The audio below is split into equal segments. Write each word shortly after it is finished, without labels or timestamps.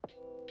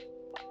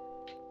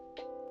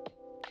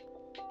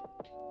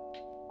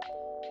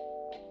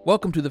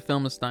Welcome to the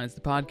Philistines,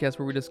 the podcast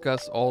where we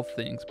discuss all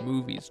things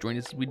movies. Join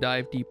us as we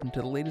dive deep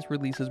into the latest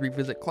releases,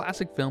 revisit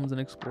classic films,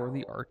 and explore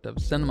the art of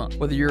cinema.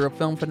 Whether you're a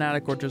film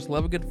fanatic or just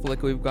love a good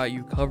flick, we've got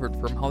you covered.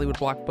 From Hollywood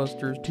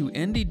blockbusters to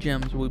indie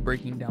gems, we'll be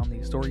breaking down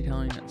the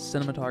storytelling,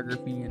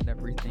 cinematography, and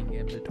everything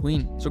in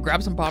between. So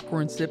grab some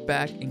popcorn, sit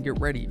back, and get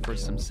ready for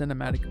some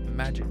cinematic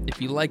magic.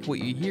 If you like what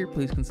you hear,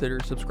 please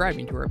consider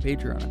subscribing to our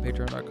Patreon at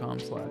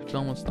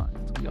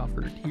patreon.com/Philistines. We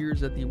offer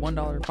tiers at the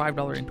 $1,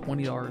 $5, and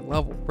 $20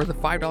 level. For the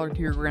 $5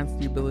 tier grants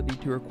the ability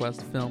to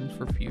request films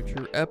for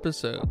future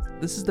episodes.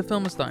 This is the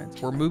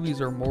Philistines, where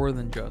movies are more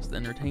than just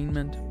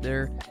entertainment,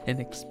 they're an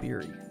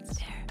experience.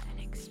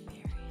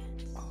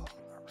 All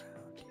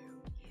around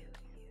you.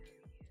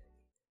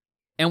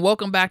 And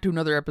welcome back to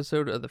another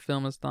episode of the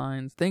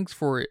Philistines. Thanks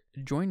for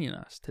joining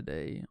us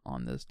today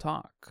on this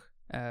talk,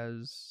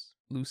 as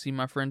Lucy,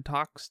 my friend,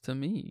 talks to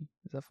me.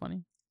 Is that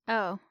funny?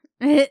 Oh,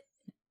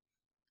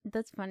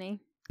 that's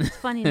funny. It's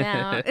funny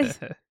now.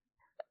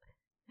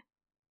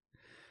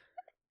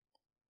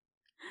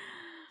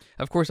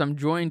 Of course, I'm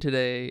joined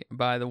today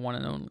by the one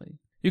and only.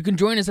 You can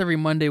join us every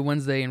Monday,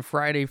 Wednesday, and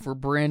Friday for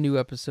brand new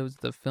episodes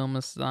of the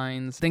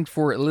Philistines. Thanks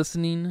for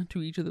listening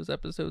to each of those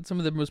episodes. Some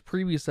of the most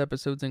previous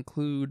episodes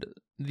include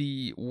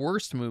the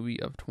worst movie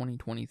of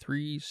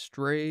 2023,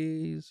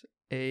 Strays,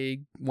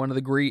 one of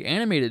the great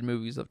animated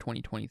movies of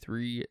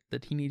 2023, the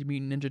Teenage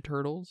Mutant Ninja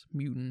Turtles,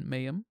 Mutant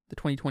Mayhem, the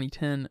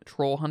 2010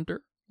 Troll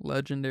Hunter,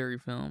 legendary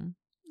film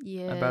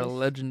about a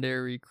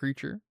legendary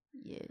creature.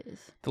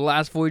 Yes. The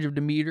Last Voyage of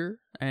Demeter,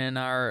 and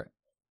our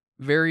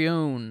very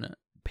own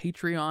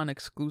Patreon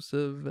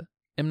exclusive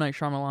M. Night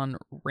Shyamalan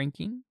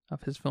ranking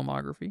of his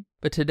filmography.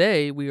 But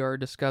today we are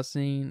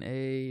discussing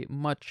a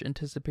much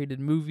anticipated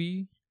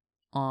movie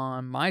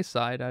on my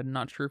side. I'm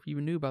not sure if you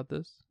even knew about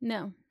this.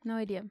 No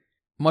idea.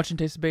 Much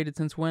anticipated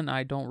since when?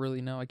 I don't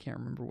really know. I can't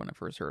remember when I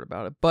first heard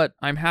about it. But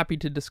I'm happy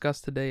to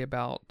discuss today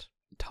about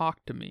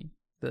Talk to Me,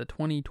 the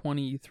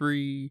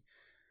 2023,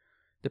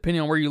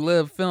 depending on where you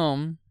live,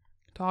 film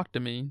Talk to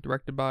Me,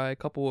 directed by a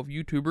couple of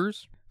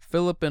YouTubers,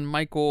 Philip and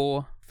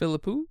Michael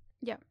Philippou.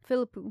 Yeah,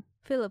 Philippou.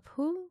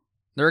 Philippou?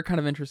 They're a kind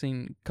of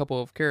interesting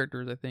couple of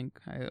characters, I think.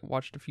 I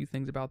watched a few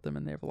things about them,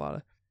 and they have a lot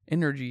of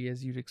energy,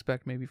 as you'd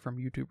expect maybe from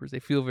YouTubers.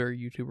 They feel very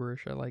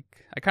YouTuberish.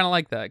 I kind of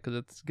like that, because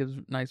it gives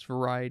nice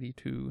variety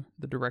to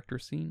the director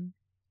scene.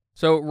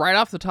 So right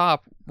off the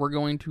top, we're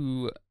going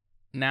to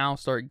now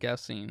start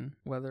guessing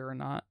whether or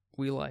not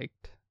we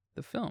liked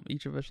the film.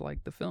 Each of us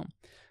liked the film.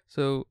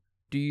 So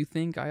do you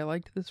think I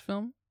liked this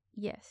film?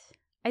 Yes.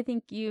 I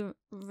think you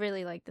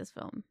really like this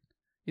film.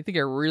 You think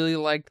I really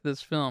liked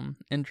this film?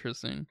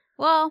 Interesting.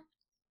 Well,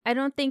 I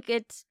don't think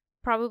it's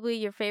probably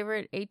your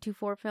favorite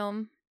A24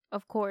 film,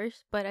 of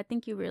course, but I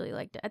think you really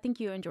liked it. I think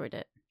you enjoyed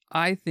it.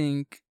 I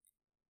think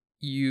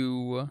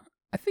you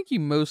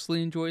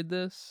mostly enjoyed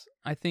this.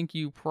 I think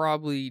you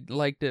probably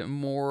liked it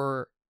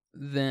more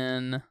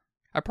than...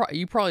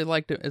 you probably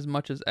liked it as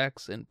much as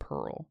X and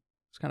Pearl.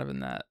 It's kind of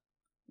in that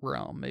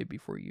realm, maybe,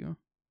 for you.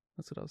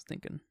 That's what I was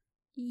thinking.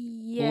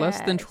 Yes. Less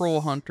than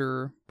Troll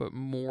Hunter, but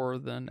more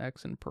than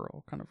X and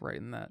Pearl, kind of right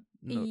in that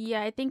nook.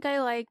 Yeah, I think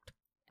I liked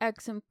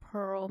X and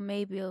Pearl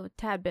maybe a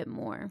tad bit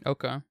more.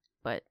 Okay.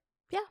 But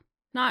yeah,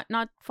 not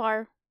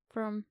far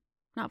from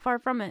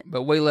it.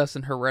 But way less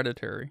than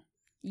Hereditary.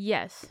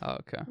 Yes. Oh,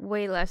 okay.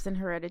 Way less than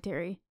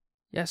Hereditary.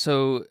 Yeah,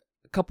 so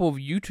a couple of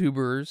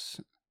YouTubers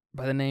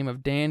by the name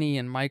of Danny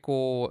and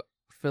Michael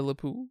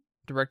Philippou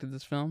directed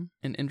this film.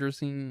 An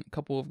interesting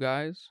couple of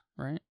guys,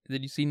 right?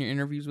 Did you see your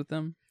interviews with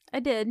them? I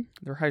did.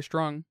 They're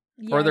high-strung.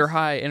 Yes. Or they're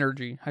high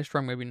energy.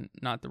 High-strung maybe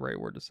not the right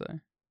word to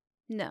say.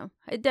 No,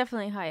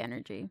 definitely high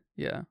energy.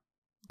 Yeah.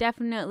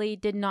 Definitely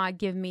did not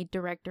give me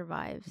director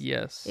vibes.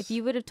 Yes. If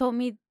you would have told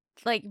me,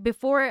 like,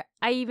 before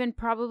I even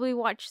probably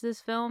watched this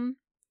film,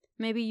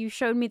 maybe you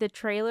showed me the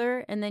trailer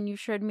and then you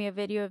showed me a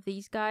video of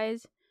these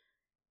guys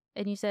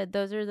and you said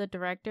those are the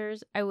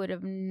directors, I would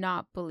have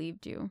not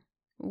believed you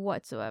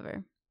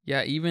whatsoever.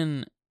 Yeah,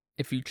 even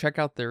if you check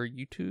out their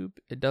YouTube,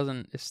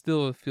 it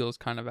still feels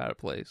kind of out of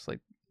place. Like,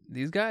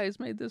 these guys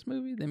made this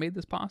movie, they made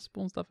this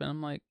possible and stuff, and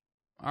I'm like,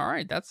 all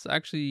right, that's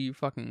actually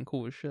fucking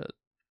cool as shit.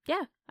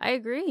 Yeah, I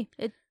agree.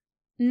 It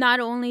not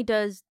only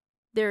does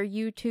their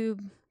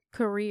YouTube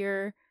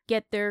career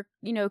get their,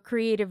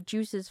 creative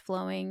juices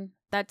flowing,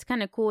 that's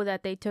kind of cool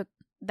that they took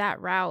that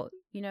route.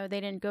 They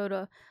didn't go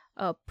to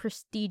a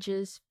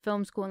prestigious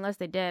film school, unless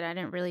they did. I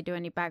didn't really do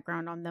any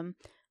background on them.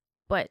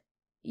 But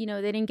they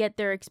didn't get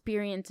their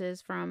experiences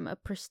from a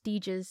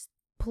prestigious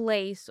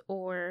place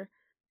or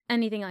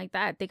anything like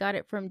that. They got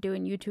it from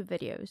doing YouTube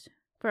videos,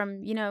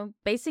 from,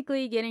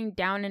 basically getting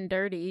down and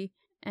dirty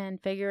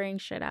and figuring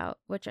shit out,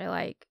 which I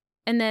like.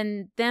 And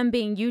then them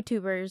being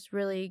YouTubers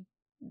really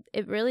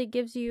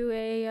gives you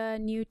a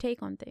new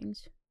take on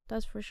things.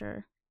 That's for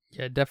sure.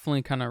 Yeah, it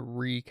definitely kind of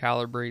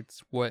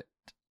recalibrates what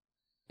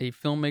a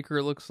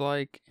filmmaker looks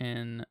like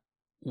and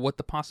what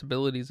the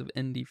possibilities of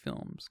indie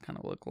films kind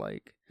of look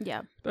like.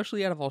 Yeah.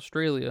 Especially out of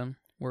Australia,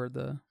 where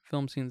the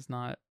film scene's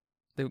not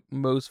the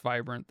most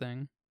vibrant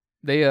thing.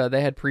 They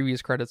had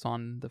previous credits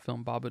on the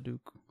film Babadook,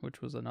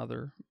 which was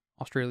another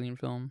Australian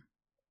film.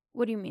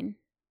 What do you mean?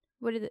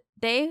 What did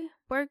they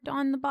worked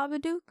on the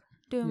Babadook?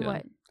 Doing Yeah.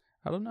 what?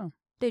 I don't know.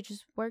 They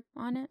just worked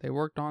on it They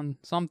worked on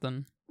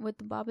something. with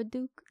the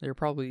Babadook? They were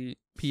probably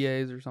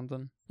PAs or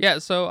something. Yeah,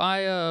 so I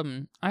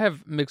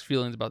have mixed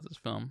feelings about this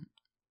film.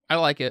 I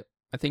like it.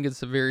 I think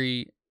it's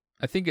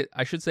I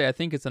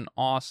think it's an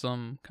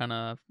awesome kind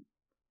of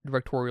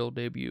directorial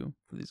debut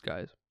for these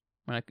guys.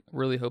 And I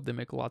really hope they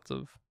make lots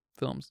of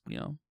films,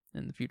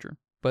 in the future.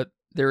 But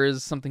there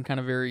is something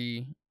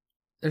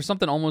there's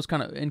something almost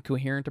kind of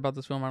incoherent about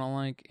this film I don't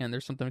like, and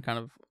there's something kind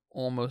of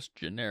almost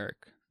generic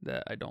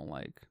that I don't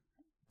like.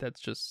 That's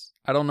just,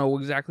 I don't know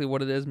exactly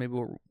what it is. Maybe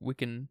we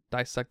can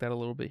dissect that a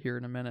little bit here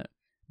in a minute.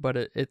 But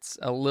it's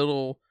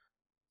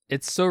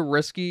so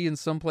risky in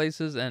some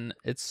places, and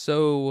it's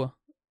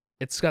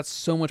got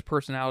so much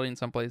personality in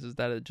some places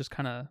that it just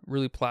kind of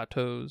really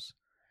plateaus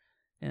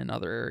in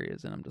other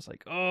areas. And I'm just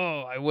like,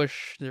 oh, I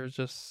wish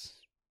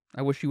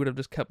you would have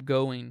just kept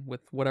going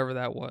with whatever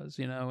that was,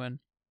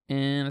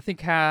 and I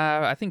think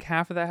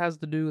half of that has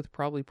to do with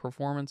probably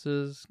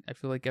performances. I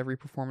feel like every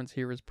performance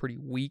here is pretty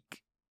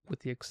weak,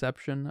 with the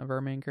exception of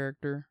our main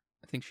character.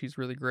 I think she's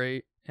really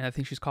great, and I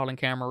think she's caught on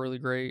camera really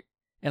great.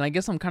 And I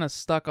guess I'm kind of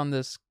stuck on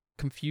this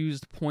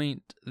confused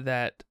point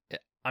that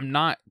I'm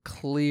not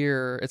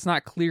clear. It's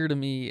not clear to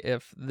me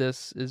if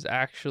this is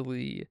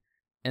actually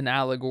an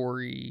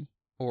allegory,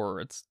 or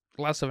it's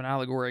less of an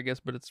allegory, I guess,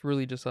 but it's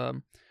really just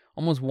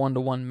almost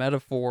one-to-one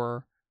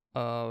metaphor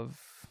of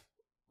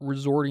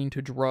resorting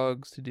to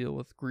drugs to deal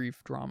with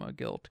grief, drama,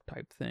 guilt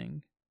type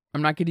thing.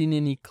 I'm not getting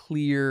any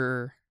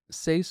clear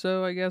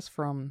say-so, I guess,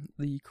 from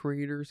the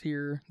creators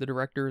here, the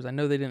directors. I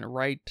know they didn't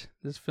write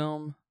this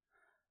film.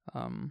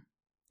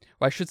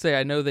 Well, I should say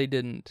I know they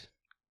didn't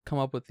come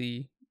up with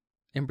the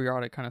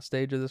embryonic kind of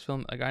stage of this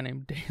film. A guy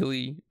named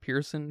Daley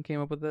Pearson came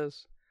up with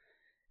this,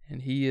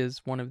 and he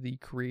is one of the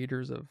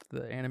creators of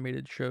the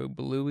animated show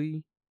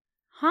Bluey,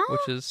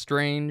 which is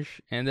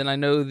strange. And then I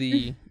know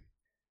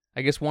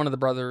I guess one of the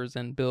brothers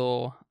and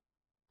Bill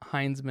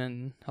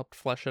Heinzman helped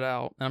flesh it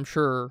out. And I'm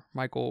sure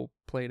Michael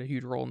played a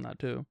huge role in that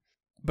too.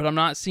 But I'm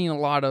not seeing a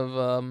lot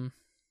of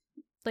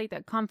like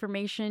that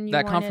confirmation.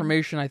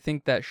 Confirmation I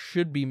think that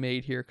should be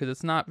made here, because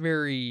it's not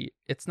very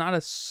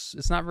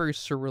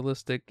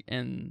surrealistic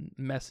in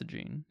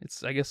messaging.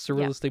 It's, I guess,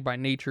 surrealistic by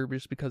nature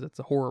just because it's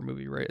a horror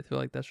movie, right? I feel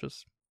like that's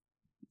just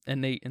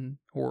innate in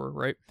horror,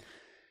 right?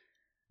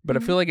 But I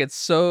feel like it's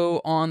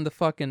so on the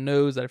fucking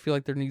nose that I feel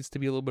like there needs to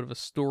be a little bit of a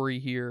story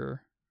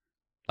here.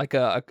 Like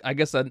I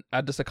guess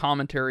just a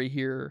commentary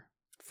here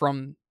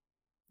from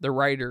the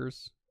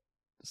writers,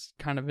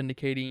 kind of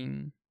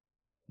indicating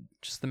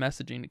just the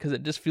messaging, because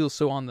it just feels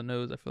so on the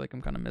nose. I feel like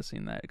I'm kind of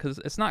missing that, because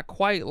it's not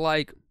quite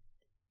like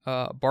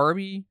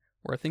Barbie,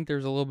 where I think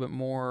there's a little bit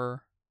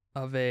more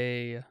of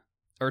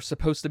or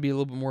supposed to be a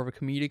little bit more of a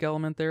comedic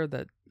element there,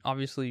 that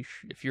obviously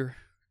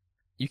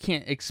you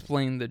can't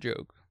explain the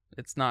joke.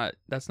 That's not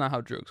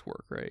how jokes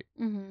work, right?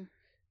 Mm-hmm.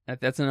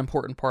 That's an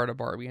important part of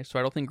Barbie. So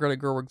I don't think Greta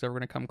Gerwig's ever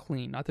going to come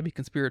clean. Not to be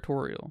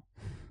conspiratorial,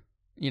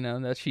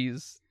 that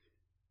she's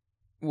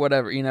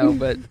whatever,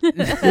 but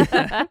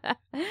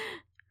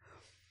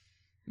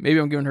maybe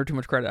I'm giving her too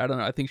much credit. I don't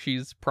know. I think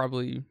she's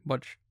probably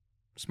much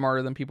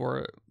smarter than people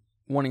are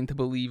wanting to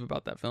believe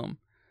about that film.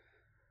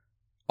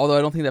 Although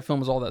I don't think that film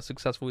was all that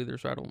successful either,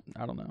 so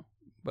I don't know.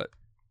 But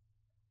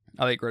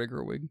I like Greta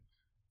Gerwig.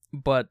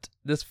 But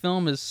this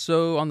film is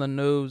so on the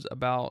nose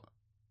about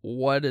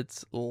what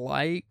it's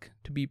like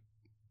to be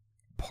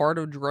part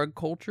of drug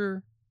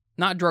culture.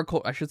 Not drug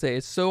culture, I should say.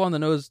 It's so on the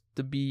nose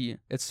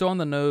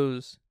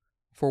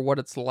for what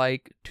it's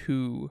like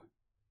to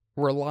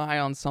rely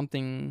on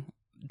something,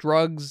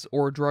 drugs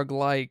or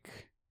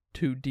drug-like,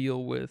 to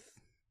deal with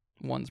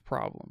one's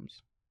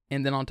problems.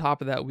 And then on top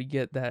of that, we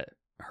get that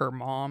her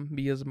mom,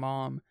 Mia's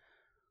mom,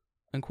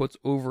 in quotes,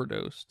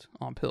 overdosed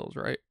on pills,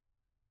 right?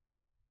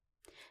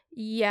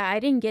 Yeah, I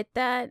didn't get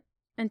that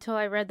until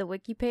I read the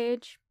wiki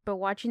page, but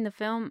watching the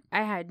film,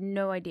 I had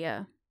no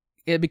idea.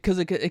 Yeah, because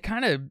it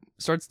kind of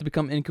starts to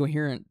become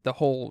incoherent, the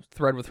whole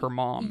thread with her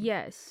mom.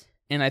 Yes.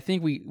 And I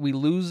think we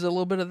lose a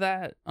little bit of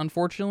that,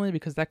 unfortunately,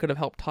 because that could have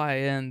helped tie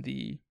in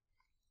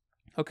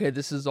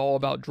this is all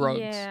about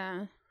drugs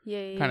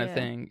kind of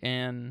thing.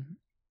 And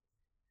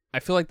I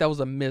feel like that was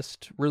a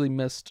really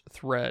missed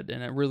thread,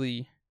 and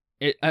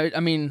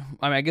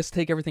I guess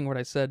take everything what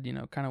I said,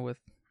 kind of with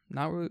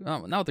not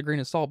with a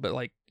grain of salt, but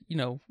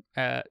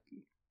at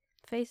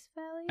face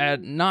value,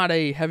 at not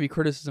a heavy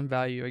criticism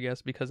value, I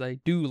guess, because I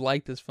do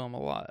like this film a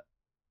lot,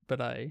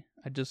 but I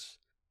just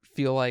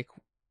feel like,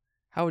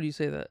 how would you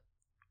say that?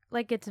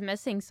 Like it's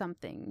missing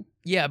something.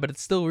 Yeah, but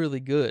it's still really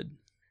good,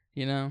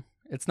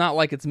 It's not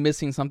like it's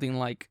missing something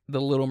like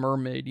The Little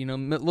Mermaid,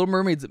 Little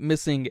Mermaid's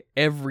missing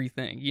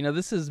everything.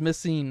 This has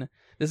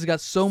got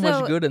so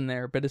much good in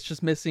there, but it's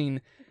just missing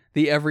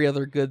the every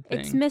other good thing.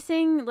 It's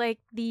missing like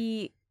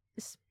the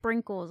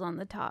sprinkles on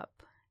the top.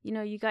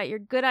 You got your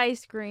good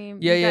ice cream.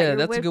 Yeah,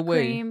 that's a good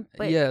cream, way.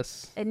 But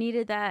yes. It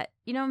needed that,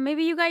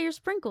 maybe you got your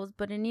sprinkles,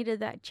 but it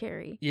needed that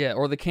cherry. Yeah,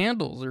 or the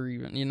candles, or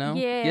even, Yeah.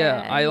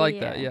 Yeah, I like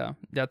that. Yeah,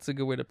 that's a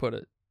good way to put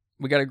it.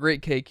 we got a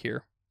great cake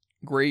here.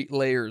 Great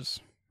layers.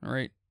 All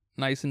right.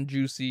 Nice and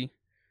juicy.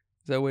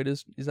 Is that what it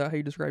is? Is that how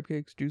you describe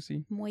cakes?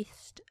 Juicy?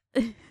 Moist.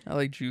 I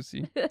like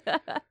juicy.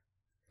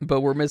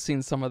 But we're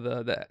missing some of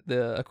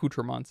the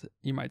accoutrements,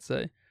 you might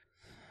say.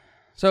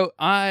 So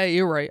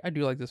you're right. I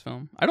do like this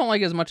film. I don't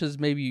like it as much as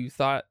maybe you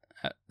thought,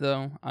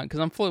 though, because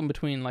I'm floating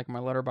between like my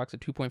letterbox at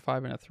 2.5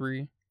 and a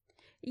 3.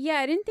 Yeah,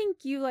 I didn't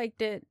think you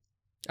liked it.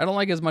 I don't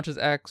like it as much as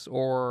X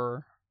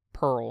or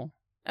Pearl.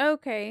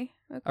 Okay.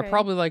 I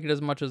probably like it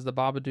as much as The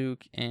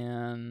Babadook,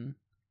 and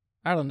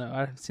I don't know.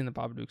 I haven't seen The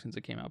Babadook since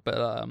it came out, but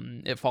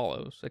It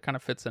Follows. It kind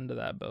of fits into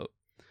that boat.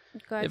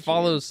 Gotcha. It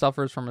Follows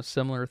suffers from a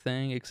similar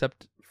thing,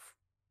 except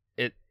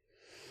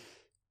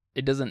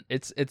it doesn't.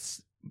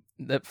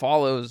 It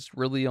Follows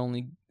really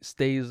only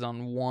stays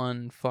on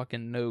one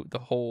fucking note the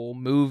whole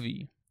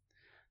movie.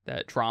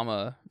 That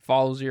trauma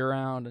follows you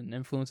around and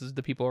influences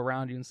the people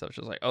around you and stuff. It's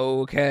just like,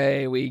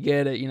 okay, we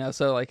get it, you know.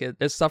 So like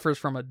it suffers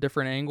from a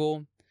different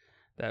angle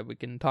that we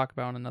can talk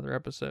about in another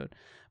episode.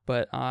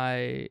 But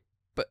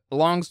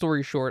long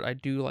story short, I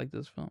do like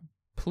this film.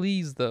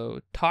 Please, though,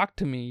 talk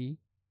to me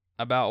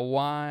about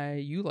why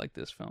you like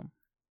this film.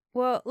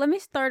 Well, let me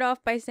start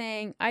off by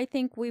saying I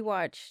think we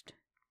watched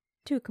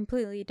 2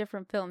 completely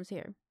different films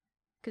here.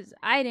 Because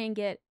I didn't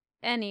get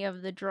any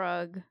of the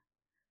drug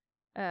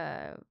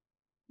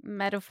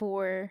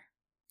metaphor.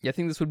 Yeah, I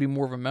think this would be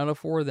more of a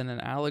metaphor than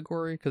an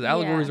allegory. Because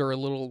allegories are a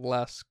little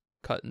less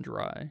cut and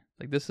dry.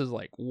 Like, this is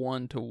like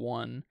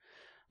 1-to-1.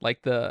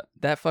 Like,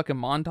 that fucking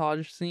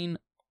montage scene,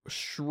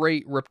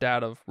 straight ripped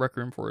out of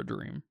Requiem for a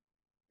Dream.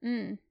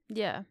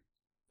 Yeah.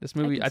 This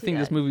movie, I think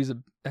this movie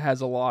has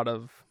a lot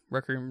of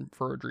Requiem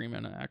for a Dream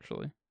in it,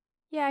 actually.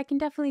 Yeah, I can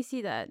definitely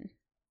see that.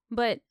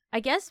 But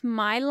I guess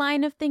my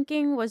line of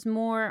thinking was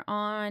more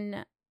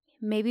on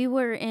maybe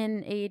we're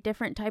in a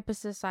different type of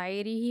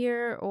society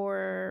here,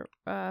 or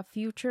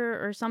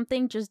future or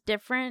something just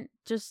different,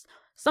 just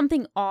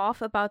something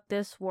off about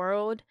this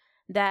world,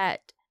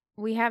 that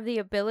we have the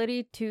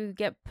ability to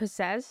get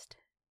possessed,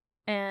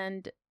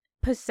 and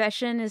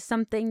possession is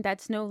something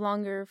that's no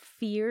longer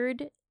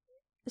feared,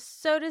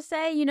 so to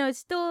say. You know, it's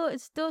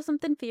still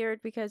something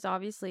feared because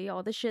obviously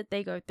all the shit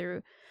they go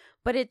through,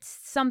 but it's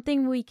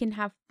something we can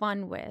have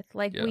fun with.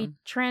 Like, we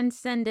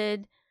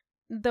transcended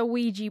the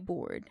Ouija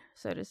board,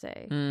 so to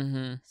say.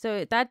 Mm-hmm.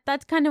 So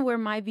that's kind of where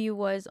my view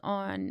was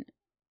on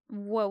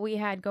what we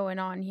had going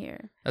on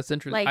here. That's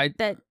interesting. Like,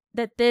 that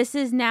this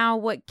is now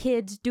what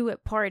kids do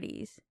at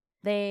parties.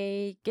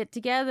 They get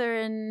together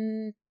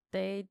and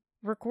they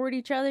record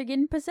each other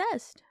getting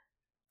possessed.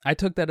 I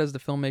took that as the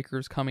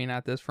filmmakers coming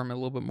at this from a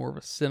little bit more of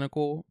a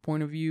cynical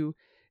point of view,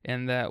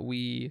 and that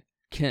we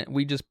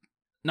just,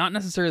 not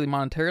necessarily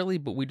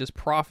monetarily, but we just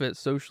profit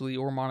socially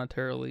or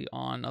monetarily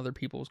on other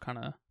people's kind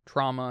of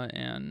trauma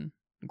and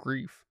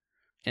grief.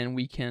 And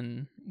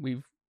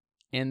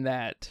in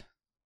that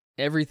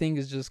everything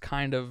is just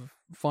kind of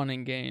fun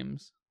and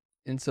games.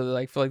 And so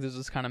I feel like there's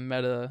this kind of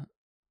meta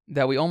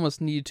that we almost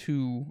need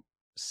to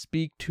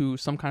speak to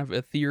some kind of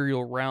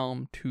ethereal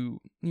realm to,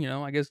 you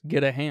know, I guess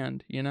get a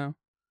hand, you know?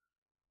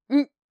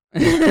 You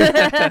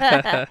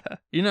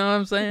know what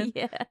I'm saying?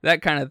 Yeah.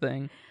 That kind of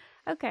thing.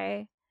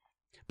 Okay.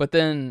 But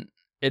then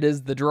it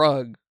is the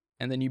drug,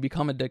 and then you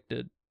become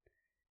addicted,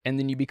 and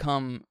then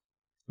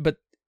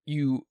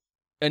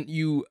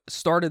you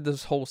started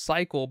this whole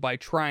cycle by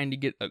trying to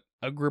get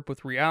a grip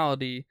with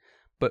reality,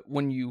 but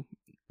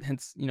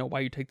hence, you know,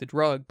 why you take the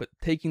drug, but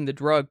taking the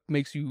drug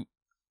makes you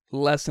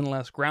less and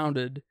less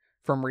grounded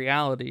from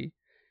reality,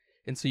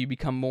 and so you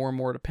become more and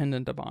more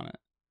dependent upon it.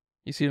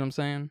 You see what I'm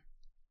saying?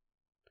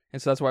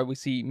 And so that's why we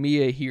see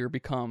Mia here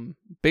become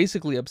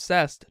basically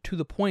obsessed to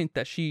the point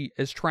that she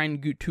is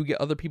trying to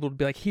get other people to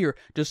be like, here,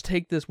 just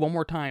take this one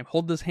more time.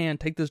 Hold this hand,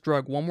 take this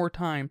drug one more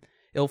time.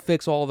 It'll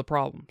fix all the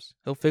problems.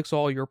 It'll fix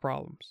all your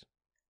problems.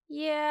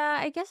 Yeah,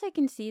 I guess I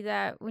can see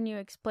that when you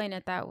explain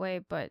it that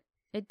way, but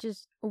it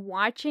just,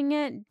 watching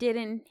it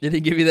didn't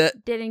give you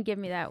that? Didn't give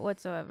me that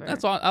whatsoever.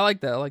 That's all. I like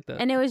that.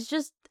 And it was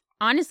just,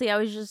 honestly, I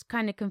was just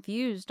kind of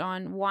confused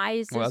on why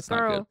is this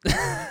girl...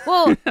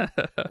 Well,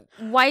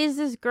 why is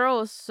this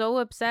girl so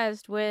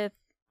obsessed with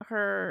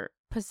her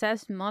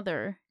possessed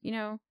mother? You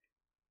know,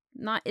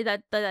 not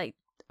that like,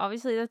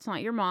 obviously that's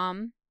not your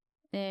mom,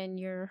 and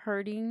you're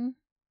hurting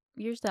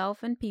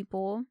yourself and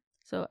people.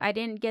 So I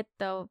didn't get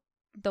the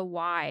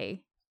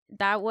why.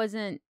 That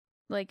wasn't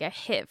like a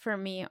hit for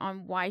me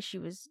on why she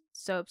was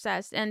so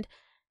obsessed. And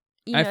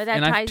you know,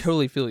 I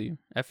totally feel you.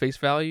 At face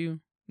value,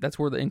 that's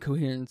where the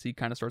incoherency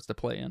kind of starts to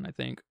play in, I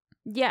think.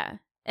 Yeah.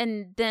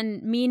 And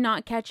then me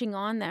not catching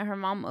on that her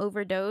mom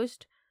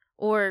overdosed,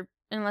 or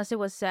unless it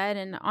was said.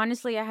 And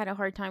honestly, I had a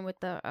hard time with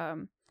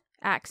the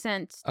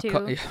accents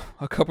too.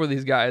 A couple of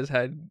these guys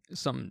had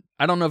some,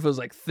 I don't know if it was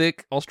like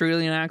thick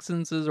Australian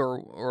accents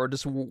or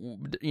just,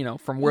 you know,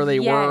 from where they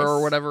were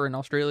or whatever in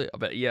Australia.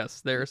 But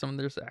yes, some of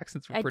their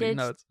accents were pretty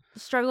nuts.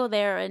 Struggle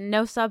there, and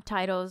no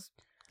subtitles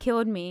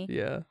killed me.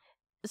 Yeah.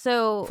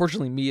 So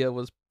fortunately, Mia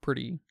was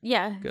pretty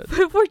good.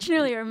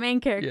 Fortunately, our main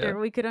character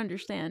we could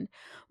understand.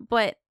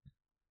 But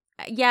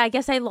yeah, I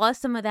guess I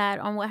lost some of that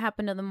on what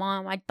happened to the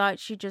mom. I thought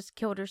she just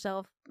killed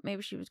herself.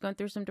 Maybe she was going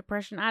through some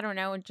depression. I don't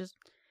know, and just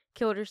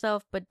killed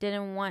herself, but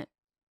didn't want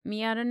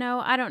Mia to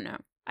know. I don't know.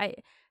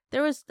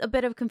 There was a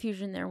bit of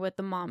confusion there with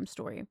the mom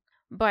story.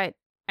 But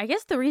I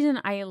guess the reason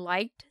I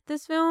liked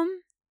this film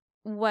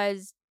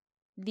was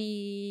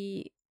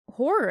the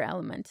horror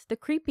elements, the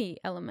creepy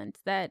elements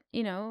that,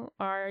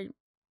 are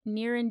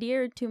near and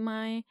dear to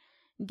my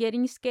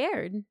getting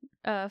scared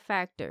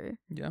factor.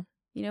 Yeah.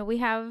 We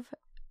have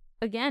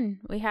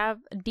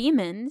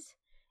demons,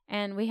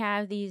 and we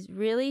have these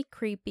really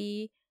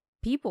creepy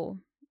people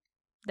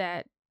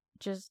that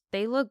just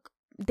they look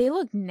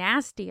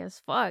nasty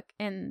as fuck,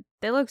 and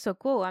they look so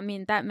cool. I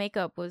mean, that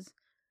makeup was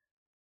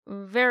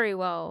very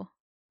well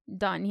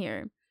done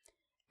here.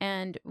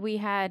 And we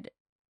had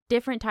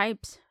different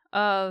types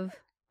of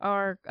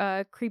our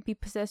creepy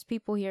possessed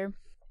people here,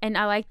 and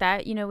I like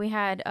that. We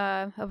had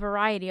a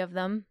variety of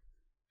them.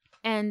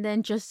 And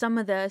then just some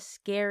of the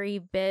scary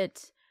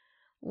bits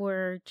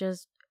were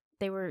just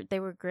they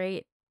were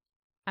great.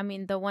 I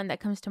mean, the one that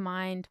comes to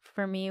mind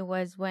for me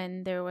was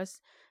when there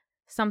was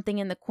something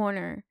in the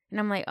corner, and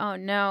I'm like, oh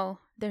no,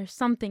 there's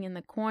something in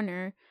the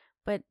corner,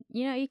 but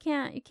you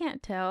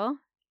can't tell.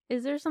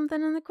 Is there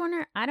something in the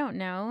corner? I don't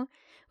know.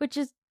 Which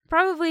is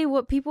probably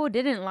what people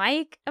didn't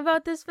like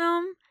about this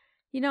film.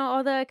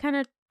 All the kind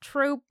of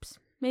tropes,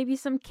 maybe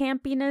some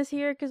campiness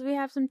here because we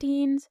have some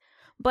teens,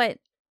 but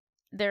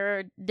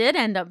there did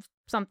end up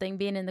something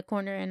being in the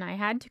corner, and I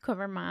had to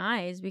cover my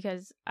eyes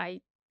because I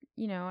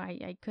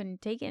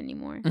couldn't take it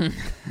anymore.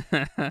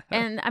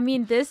 And I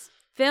mean, this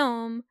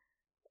film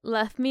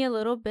left me a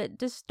little bit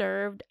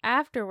disturbed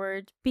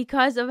afterwards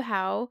because of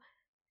how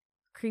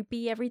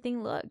creepy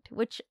everything looked,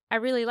 which I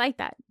really like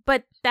that.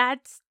 But that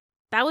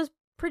was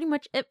pretty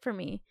much it for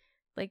me.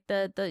 Like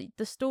the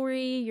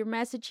story, your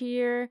message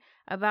here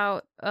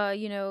about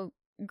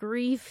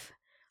grief,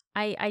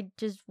 I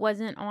just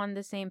wasn't on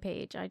the same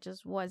page. I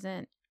just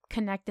wasn't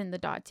connecting the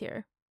dots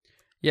here.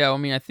 Yeah, I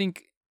mean, I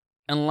think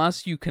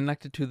unless you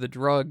connect it to the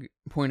drug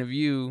point of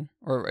view,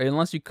 or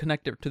unless you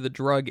connect it to the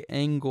drug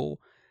angle,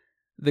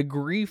 the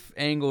grief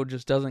angle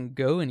just doesn't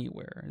go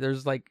anywhere.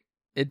 There's like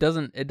it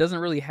doesn't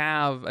really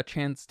have a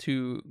chance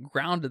to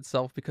ground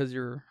itself because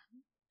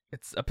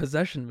it's a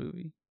possession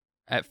movie.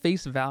 At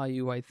face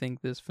value, I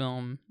think this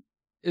film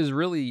is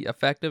really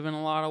effective in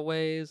a lot of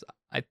ways.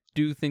 I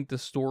do think the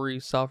story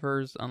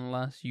suffers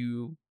unless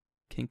you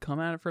can come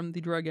at it from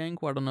the drug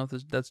angle. I don't know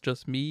if that's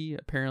just me.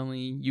 Apparently,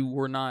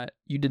 you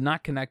did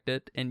not connect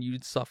it, and you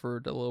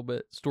suffered a little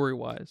bit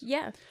story-wise.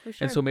 Yeah, for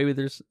sure. And so maybe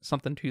there's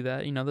something to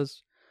that.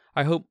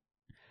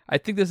 I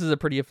think this is a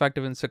pretty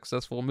effective and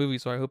successful movie,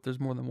 so I hope there's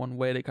more than one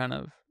way to kind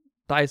of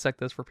dissect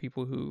this for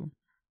people who,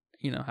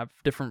 have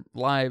different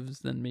lives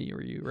than me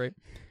or you, right?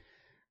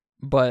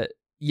 But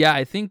yeah,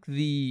 I think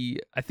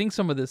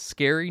some of the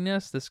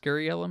scariness, the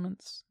scary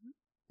elements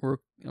were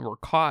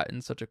caught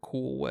in such a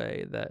cool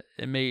way that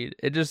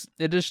it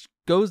just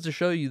goes to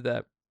show you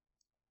that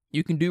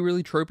you can do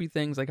really tropey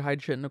things like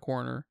hide shit in a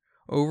corner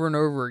over and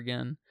over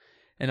again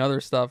and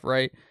other stuff,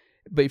 right?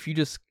 But if you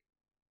just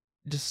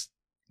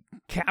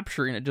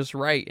capturing it just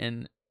right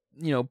and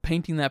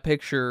painting that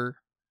picture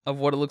of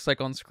what it looks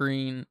like on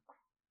screen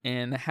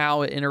and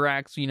how it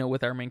interacts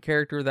with our main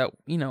character that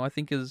I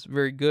think is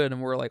very good, and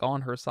we're like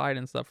on her side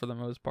and stuff for the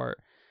most part,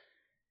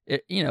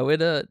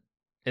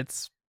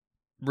 it's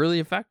really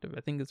effective.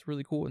 I think it's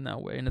really cool in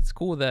that way, and it's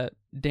cool that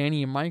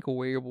Danny and Michael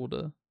were able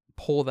to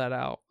pull that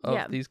out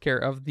of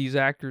these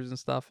actors and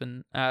stuff,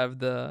 and have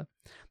the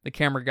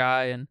camera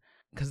guy, and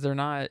because they're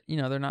not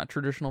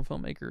traditional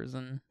filmmakers,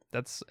 and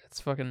that's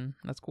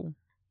cool.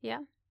 Yeah,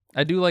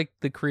 I do like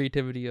the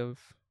creativity of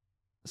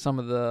some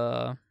of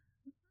the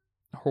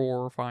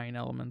horrifying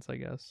elements, I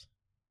guess.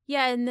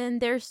 Yeah, and then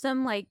there's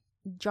some like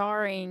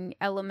jarring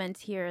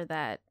elements here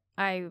that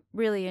I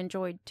really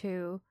enjoyed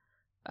too.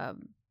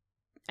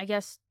 I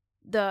guess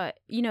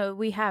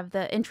we have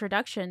the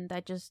introduction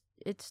that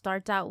it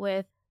starts out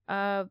with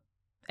I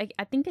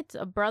think it's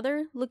a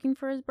brother looking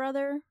for his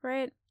brother,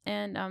 right?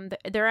 And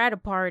they're at a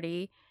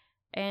party,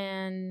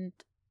 and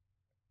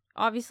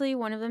obviously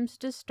one of them's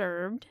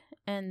disturbed,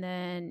 and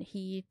then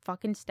he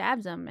fucking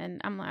stabs him, and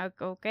I'm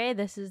like, okay,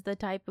 this is the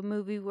type of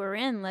movie we're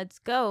in, let's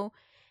go.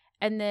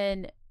 And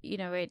then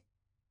it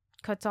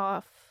cuts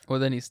off. Well,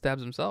 then he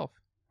stabs himself.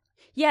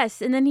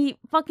 Yes, and then he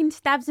fucking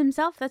stabs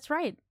himself. That's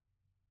right,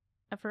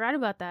 I forgot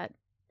about that.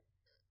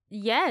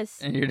 Yes.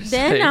 And you're just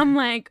then saying... I'm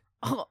like,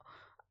 oh,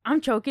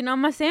 I'm choking on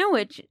my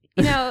sandwich.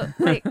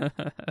 Like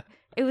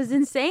it was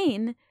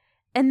insane.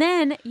 And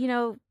then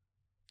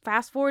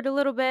fast forward a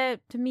little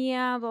bit to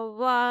Mia, blah blah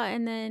blah,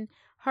 and then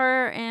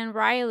her and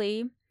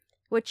Riley,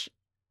 which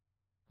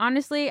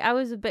honestly I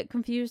was a bit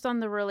confused on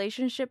the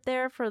relationship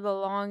there for the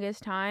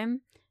longest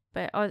time,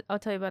 but I'll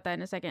tell you about that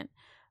in a second.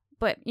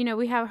 But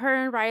we have her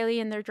and Riley,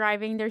 and they're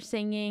driving, they're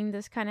singing,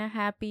 this kind of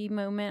happy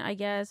moment, I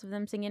guess, of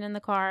them singing in the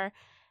car.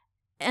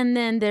 And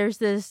then there's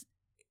this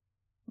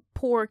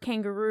poor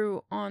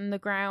kangaroo on the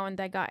ground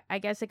that got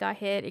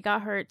hit, it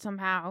got hurt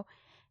somehow,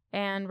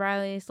 and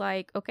Riley's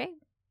like, okay,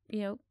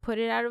 put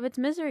it out of its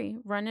misery,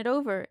 run it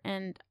over.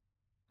 And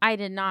I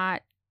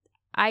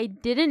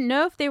didn't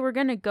know if they were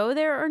going to go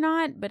there or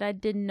not, but I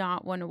did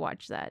not want to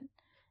watch that.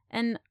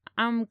 And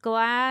I'm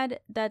glad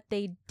that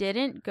they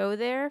didn't go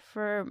there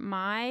for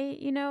my,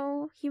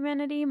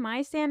 humanity,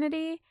 my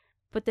sanity.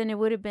 But then it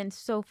would have been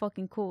so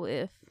fucking cool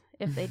if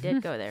they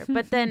did go there.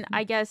 But then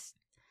I guess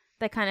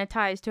that kind of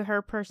ties to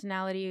her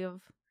personality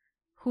of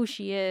who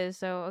she is.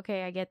 So,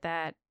 okay, I get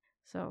that.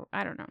 So,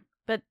 I don't know.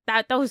 But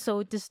that was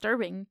so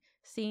disturbing,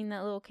 seeing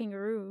that little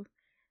kangaroo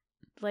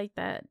like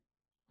that,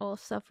 all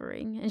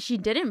suffering. And she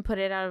didn't put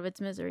it out of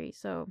its misery.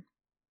 So,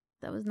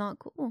 that was not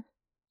cool.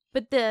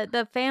 But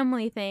the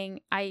family thing,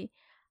 I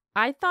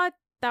thought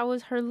that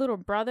was her little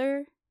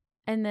brother.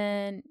 And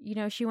then,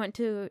 she went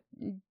to,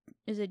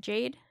 is it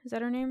Jade? Is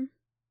that her name?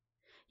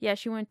 Yeah,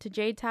 she went to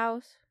Jade's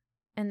house.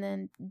 And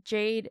then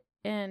Jade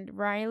and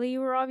Riley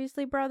were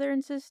obviously brother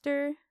and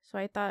sister. So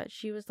I thought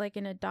she was like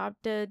an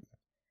adopted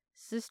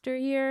sister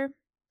here,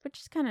 which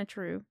is kind of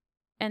true.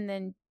 And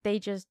then they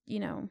just,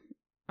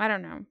 I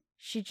don't know.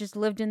 She just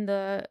lived in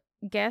the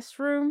guest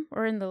room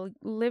or in the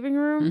living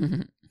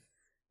room.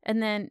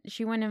 And then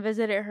she went and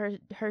visited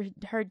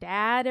her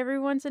dad every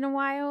once in a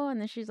while.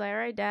 And then she's like, all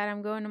right, Dad,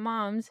 I'm going to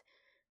Mom's.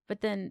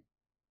 But then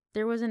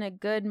there wasn't a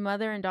good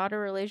mother and daughter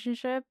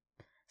relationship.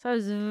 So I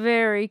was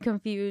very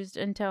confused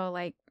until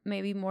like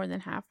maybe more than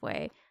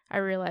halfway I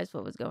realized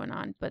what was going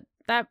on. But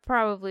that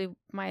probably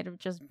might have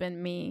just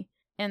been me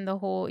and the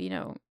whole,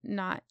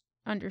 not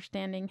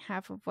understanding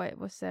half of what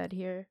was said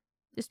here,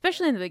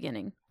 especially in the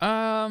beginning.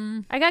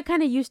 I got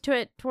kind of used to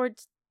it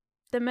towards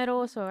the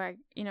middle, so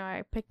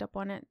I picked up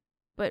on it.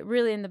 But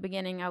really in the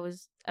beginning I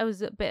was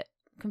a bit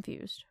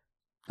confused.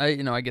 I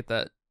get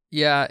that.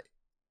 Yeah.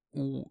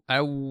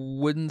 I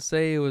wouldn't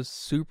say it was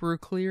super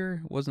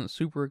clear. It wasn't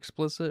super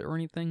explicit or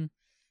anything.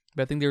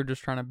 But I think they were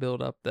just trying to build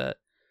up that,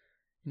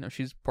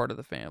 she's part of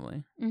the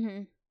family.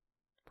 Mm-hmm.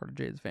 Part of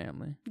Jade's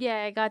family.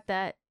 Yeah, I got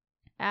that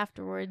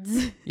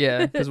afterwards.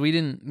 Yeah, because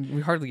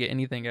we hardly get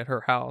anything at her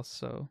house.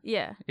 So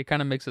yeah, it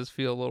kind of makes us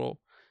feel a little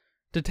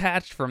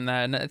detached from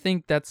that. And I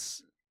think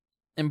that's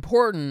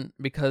important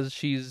because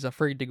she's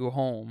afraid to go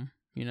home.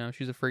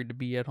 She's afraid to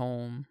be at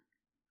home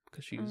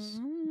because she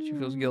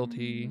feels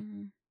guilty.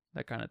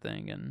 That kind of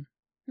thing.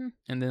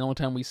 And the only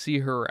time we see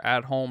her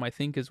at home, I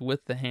think, is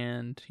with the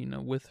hand,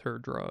 with her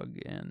drug,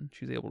 and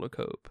she's able to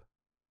cope.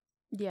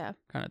 Yeah.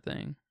 Kind of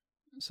thing.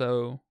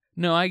 So,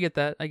 no, I get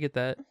that.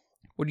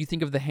 What do you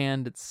think of the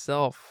hand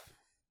itself?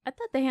 I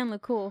thought the hand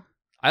looked cool.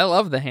 I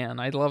love the hand.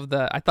 I love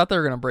that. I thought they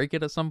were going to break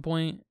it at some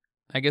point.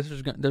 I guess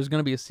there's going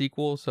to be a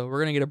sequel, so we're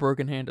going to get a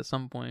broken hand at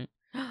some point.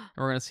 And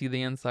we're going to see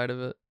the inside of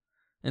it.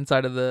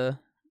 Inside of the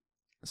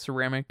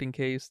ceramic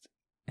encased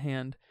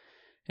hand.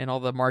 And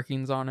all the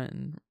markings on it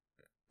and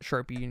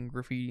Sharpie and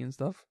graffiti and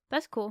stuff.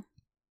 That's cool.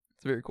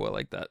 It's very cool. I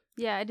like that.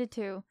 Yeah, I did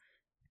too.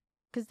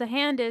 Because the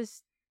hand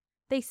is,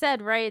 they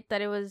said, right, that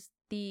it was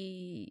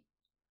the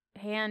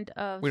hand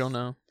of we don't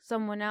know.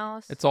 Someone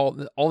else. It's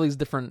all these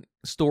different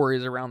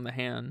stories around the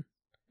hand.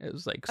 It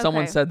was like,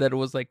 someone said that it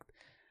was like,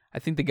 I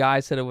think the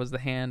guy said it was the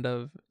hand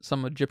of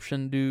some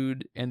Egyptian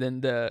dude. And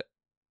then the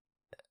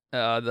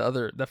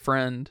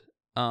friend,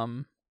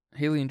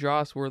 Haley and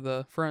Joss were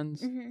the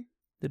friends,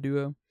 the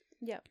duo.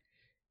 Yep.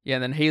 Yeah,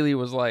 and then Haley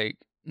was like,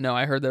 no,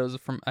 I heard that was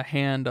from a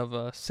hand of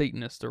a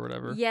Satanist or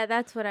whatever. Yeah,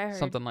 that's what I heard.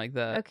 Something like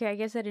that. Okay, I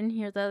guess I didn't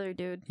hear the other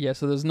dude. Yeah,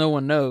 so there's no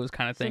one knows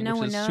kind of thing, so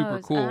which is super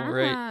cool,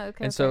 right?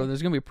 Okay, and so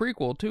there's going to be a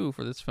prequel, too,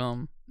 for this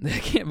film. I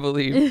can't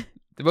believe.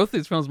 Both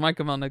these films might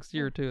come out next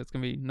year, too. It's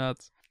going to be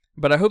nuts.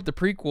 But I hope the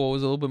prequel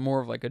was a little bit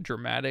more of like a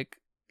dramatic,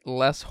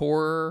 less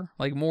horror,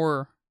 like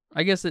more,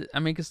 I guess it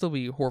can still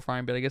be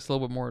horrifying, but I guess a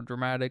little bit more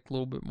dramatic, a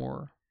little bit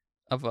more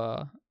of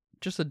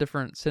just a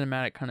different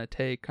cinematic kind of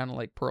take, kind of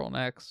like Pearl and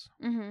X,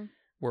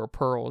 where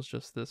Pearl is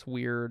just this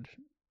weird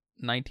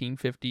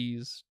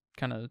 1950s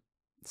kind of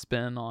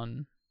spin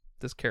on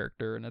this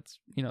character, and it's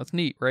it's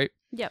neat, right?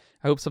 Yep.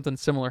 I hope something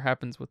similar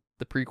happens with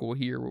the prequel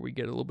here, where we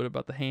get a little bit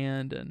about the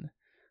hand, and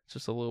it's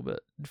just a little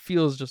bit, it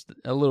feels just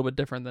a little bit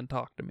different than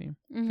Talk to Me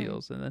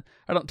feels. And then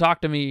I don't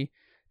Talk to Me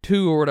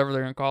 2 or whatever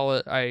they're gonna call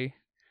it. I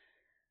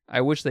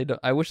wish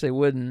they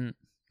wouldn't,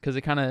 because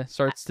it kind of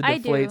starts to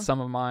deflate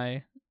some of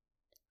my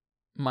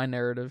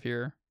narrative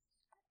here.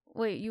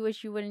 Wait, you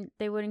wish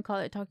they wouldn't call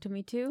it Talk to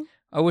Me too?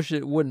 I wish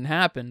it wouldn't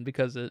happen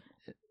because it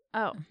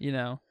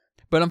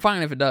but I'm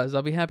fine if it does.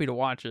 I'll be happy to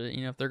watch it,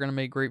 if they're going to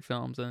make great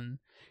films. And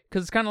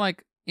because it's kind of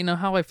like,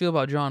 how I feel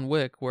about John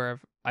Wick,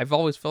 where I've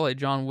always felt like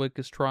John Wick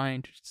is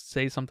trying to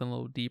say something a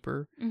little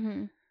deeper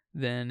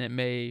than it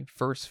may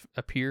first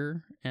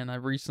appear. And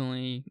I've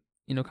recently,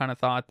 kind of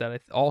thought that I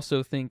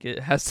also think it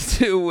has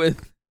to do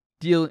with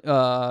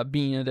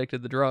being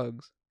addicted to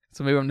drugs.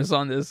 So maybe I'm just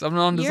on this. I'm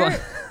on this.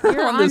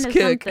 You're on this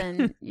kick.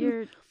 Something.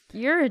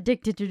 You're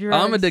addicted to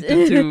drugs. I'm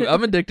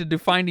addicted to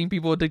finding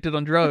people addicted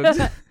on drugs.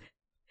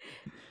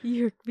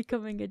 You're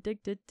becoming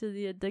addicted to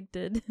the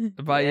addicted.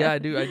 But yeah, I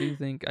do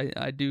think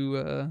I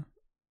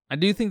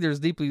do think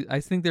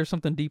there's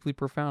something deeply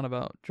profound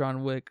about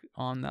John Wick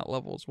on that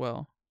level as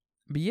well.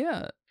 But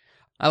yeah,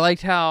 I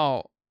liked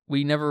how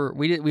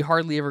we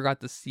hardly ever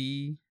got to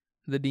see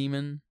the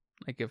demon.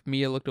 Like if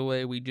Mia looked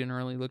away, we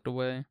generally looked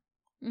away.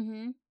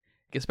 Mm-hmm.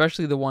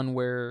 Especially the one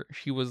where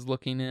she was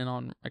looking in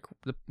on like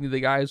the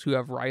guys who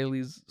have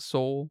Riley's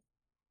soul.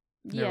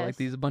 They're like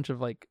these a bunch of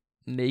like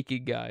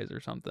naked guys or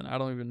something. I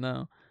don't even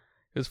know.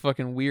 It was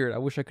fucking weird. I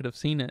wish I could have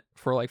seen it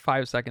for like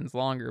 5 seconds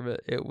longer,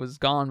 but it was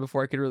gone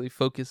before I could really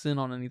focus in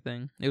on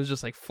anything. It was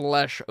just like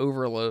flesh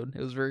overload.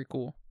 It was very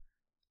cool.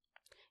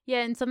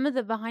 Yeah, and some of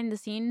the behind the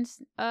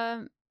scenes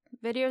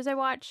videos I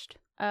watched,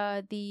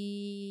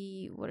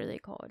 what are they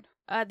called?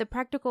 The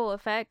practical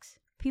effects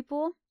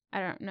people. I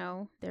don't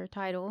know their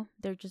title.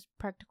 They're just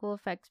practical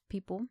effects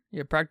people.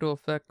 Yeah, practical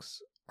effects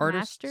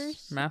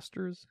artists.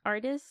 Masters.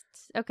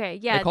 Artists. Okay,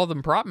 yeah. They call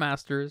them prop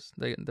masters.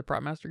 The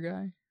prop master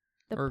guy.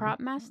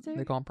 Prop master?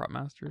 They call them prop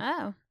masters.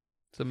 Oh.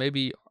 So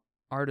maybe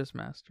artist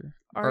master.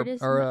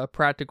 Artist or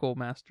practical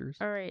masters.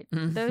 All right.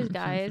 Those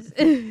guys.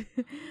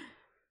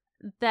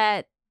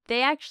 That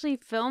they actually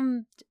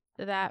filmed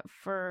that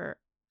for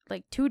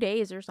like 2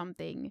 days or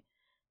something.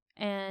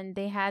 And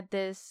they had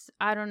this,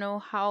 I don't know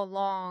how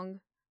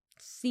long,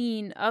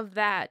 scene of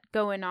that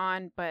going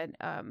on, but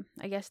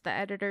I guess the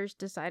editors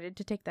decided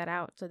to take that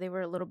out, so they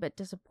were a little bit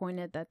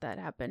disappointed that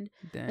happened.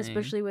 Dang.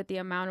 Especially with the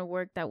amount of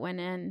work that went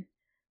in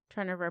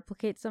trying to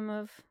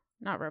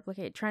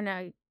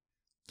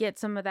get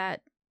some of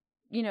that,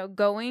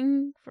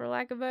 going, for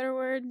lack of better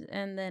words,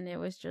 and then it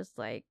was just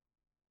like,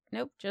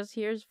 nope, just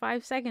here's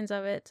 5 seconds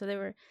of it. So they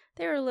were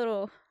a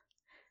little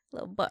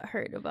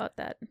butthurt about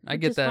that. I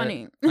get that.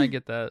 Funny. I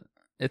get that.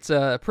 It's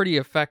a pretty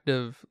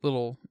effective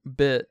little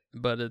bit,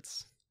 but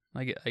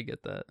I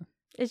get that.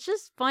 It's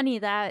just funny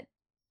that,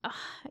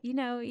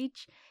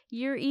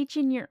 you're each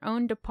in your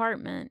own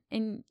department,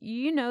 and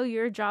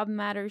your job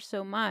matters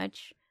so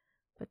much,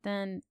 but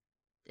then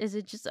is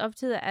it just up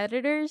to the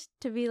editors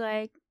to be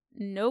like,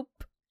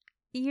 nope,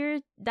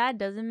 that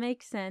doesn't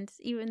make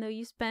sense, even though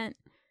you spent,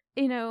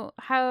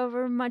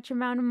 however much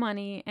amount of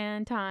money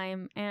and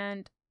time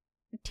and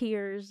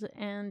tears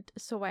and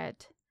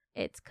sweat,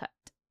 it's cut.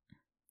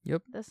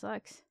 Yep. That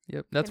sucks.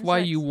 Yep. That's why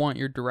you want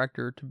your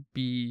director to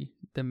be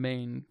the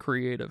main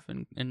creative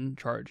and in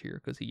charge here,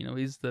 because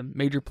he's the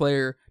major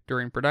player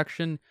during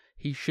production.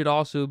 He should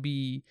also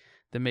be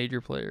the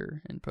major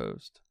player in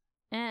post.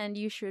 And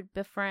you should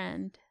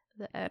befriend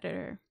the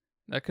editor.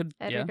 That could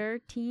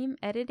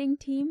editing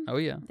team. Oh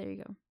yeah. There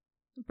you go.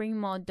 Bring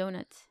them all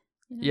donuts.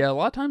 Yeah, a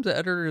lot of times the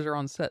editors are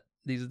on set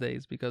these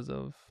days because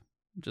of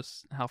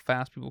just how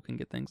fast people can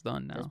get things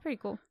done now. That's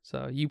pretty cool.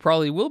 So you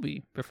probably will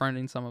be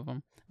befriending some of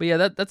them. But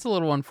yeah, that's a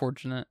little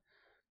unfortunate.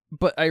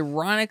 But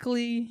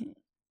ironically,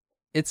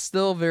 it's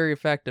still very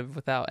effective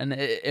without, and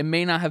it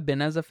may not have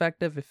been as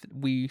effective if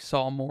we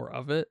saw more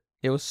of it.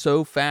 It was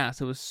so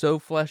fast. It was so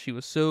fleshy. It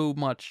was so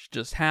much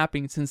just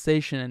happening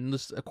sensation in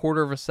just a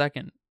quarter of a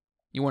second.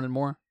 You wanted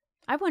more?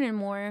 I wanted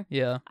more.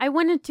 Yeah. I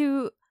wanted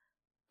to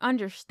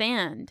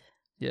understand.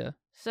 Yeah.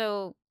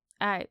 So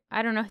I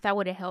don't know if that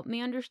would have helped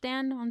me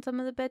understand on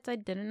some of the bits I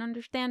didn't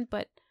understand,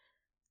 but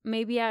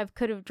maybe I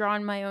could have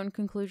drawn my own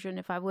conclusion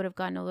if I would have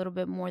gotten a little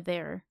bit more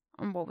there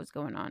on what was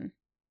going on,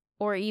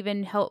 or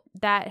even help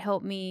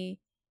me,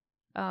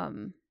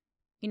 understand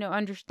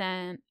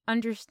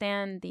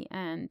the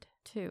end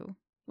too.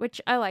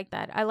 Which I like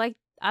that. I like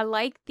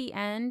the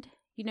end,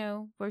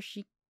 where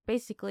she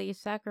basically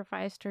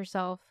sacrificed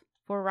herself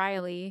for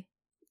Riley,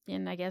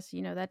 and I guess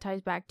that ties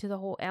back to the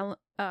whole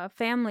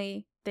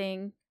family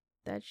thing,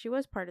 that she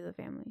was part of the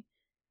family.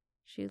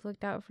 She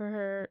looked out for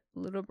her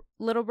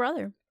little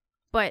brother.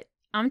 But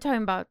I'm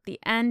talking about the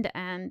end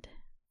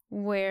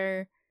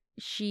where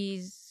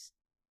she's,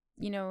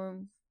 I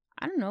don't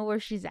know where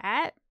she's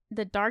at.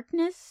 The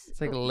darkness. It's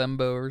like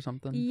limbo or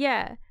something.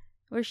 Yeah.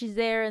 Where she's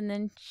there and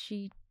then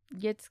she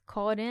gets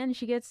called in.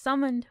 She gets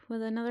summoned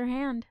with another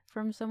hand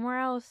from somewhere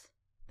else.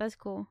 That's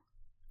cool.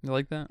 You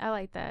like that? I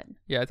like that.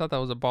 Yeah, I thought that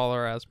was a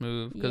baller-ass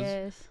move.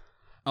 Yes.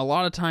 A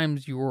lot of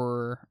times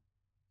your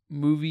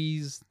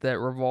movies that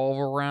revolve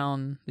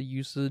around the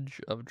usage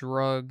of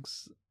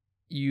drugs,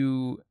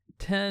 you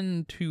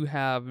tend to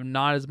have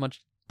not as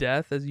much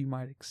death as you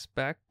might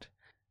expect,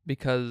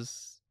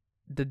 because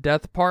the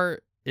death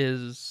part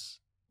is,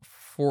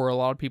 for a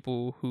lot of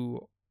people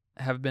who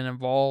have been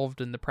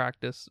involved in the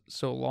practice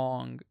so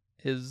long,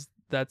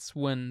 that's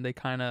when they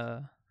kind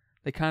of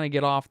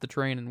get off the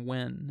train and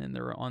win in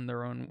their own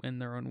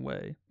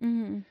way.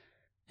 Mm-hmm.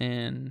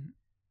 And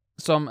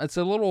so it's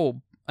a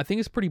little, I think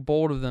it's pretty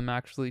bold of them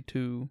actually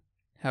to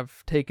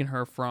have taken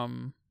her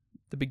from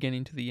the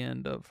beginning to the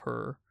end of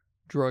her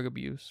drug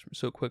abuse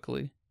so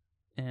quickly.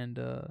 And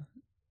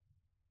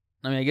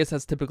I guess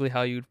that's typically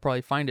how you'd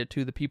probably find it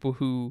too. The people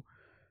who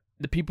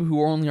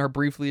only are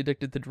briefly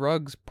addicted to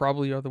drugs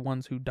probably are the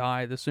ones who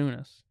die the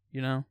soonest,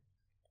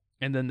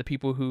 and then the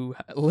people who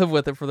live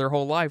with it for their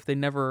whole life, they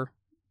never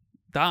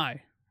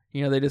die.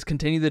 They just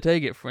continue to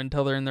take it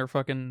until they're in their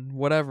fucking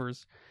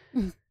whatevers.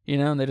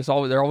 And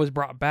they're always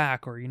brought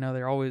back, or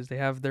they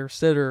have their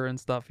sitter and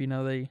stuff.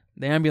 The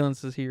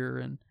ambulance is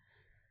here,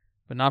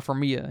 but not for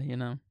Mia.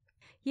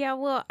 Yeah,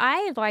 well,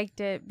 I liked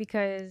it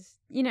because,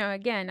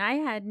 again, I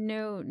had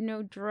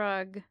no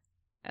drug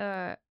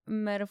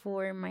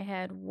metaphor in my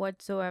head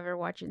whatsoever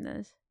watching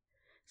this.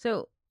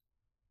 So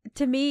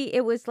to me,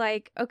 it was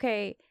like,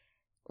 okay,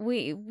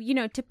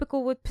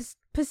 typical with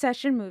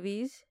possession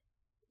movies,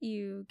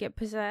 you get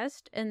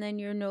possessed and then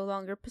you're no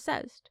longer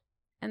possessed.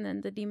 And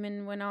then the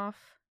demon went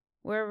off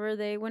wherever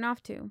they went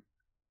off to.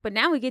 But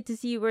now we get to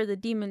see where the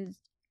demon's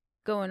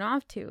going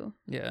off to.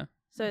 Yeah.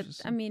 So,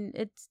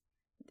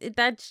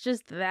 that's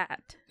just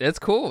that. It's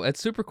cool. It's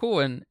super cool.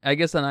 And I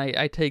guess then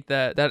I take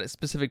that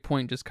specific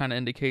point just kind of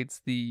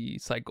indicates the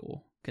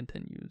cycle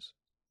continues.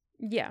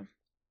 Yeah.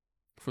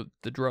 For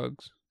the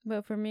drugs.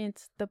 But for me,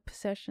 it's the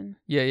possession.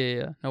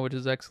 Yeah. No, which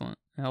is excellent.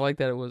 And I like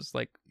that it was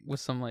like with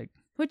some like...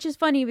 Which is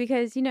funny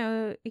because,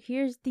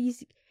 here's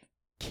these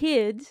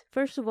kids.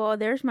 First of all,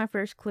 there's my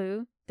first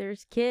clue.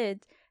 There's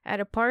kids at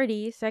a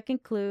party.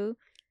 Second clue.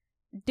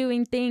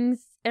 Doing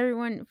things,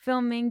 everyone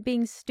filming,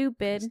 being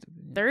stupid. Yeah.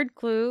 Third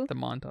clue. The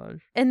montage.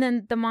 And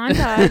then the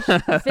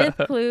montage.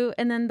 Fifth clue.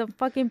 And then the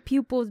fucking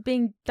pupils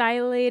being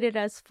dilated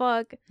as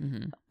fuck.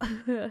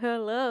 Mm-hmm.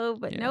 Hello.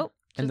 But nope.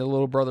 And the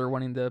little brother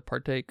wanting to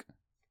partake.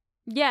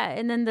 Yeah.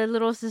 And then the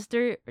little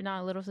sister,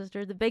 not little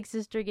sister, the big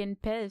sister getting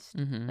pissed.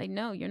 Mm-hmm. Like,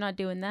 no, you're not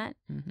doing that.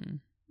 Mm-hmm.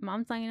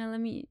 Mom's not going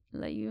to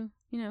let you,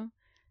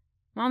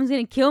 Mom's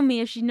going to kill me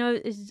if she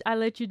knows I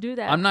let you do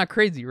that. I'm not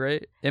crazy,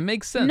 right? It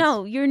makes sense.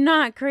 No, you're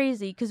not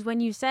crazy. Because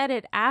when you said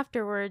it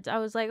afterwards, I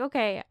was like,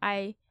 okay,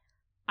 I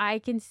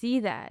can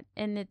see that.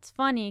 And it's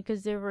funny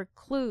because there were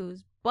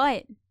clues.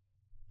 But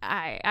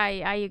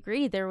I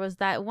agree. There was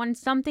that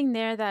something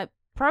there that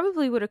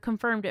probably would have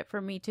confirmed it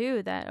for me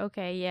too. That,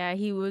 okay, yeah,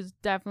 he was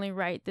definitely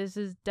right. This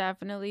is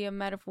definitely a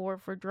metaphor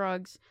for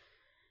drugs.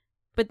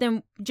 But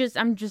then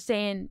I'm just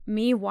saying,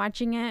 me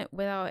watching it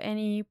without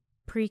any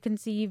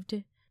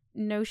preconceived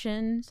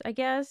notions, I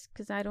guess,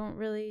 because I don't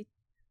really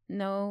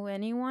know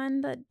anyone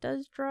that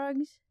does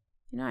drugs.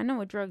 I know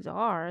what drugs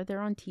are.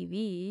 They're on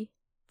TV,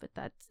 but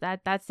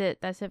that's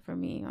it for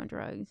me on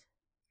drugs.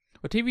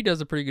 Well, TV does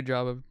a pretty good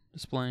job of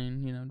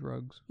displaying,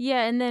 drugs.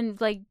 Yeah, and then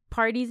like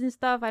parties and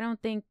stuff, I don't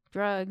think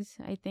drugs.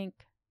 I think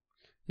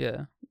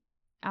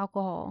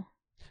alcohol.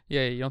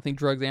 Yeah, you don't think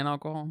drugs and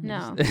alcohol?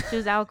 No,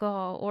 just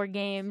alcohol or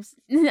games.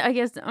 I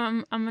guess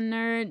I'm a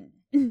nerd.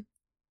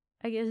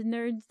 I guess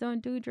nerds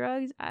don't do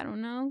drugs. I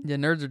don't know. Yeah,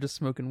 nerds are just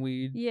smoking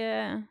weed.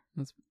 Yeah.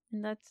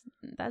 And that's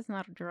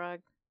not a drug.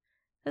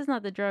 That's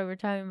not the drug we're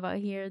talking about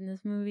here in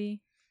this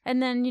movie.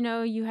 And then,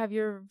 you have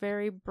your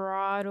very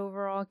broad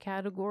overall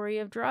category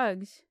of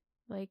drugs.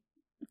 Like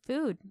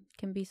food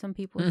can be some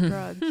people's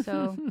drug.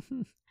 So,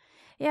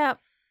 yeah,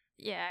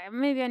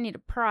 maybe I need to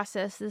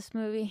process this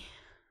movie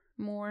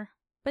more.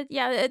 But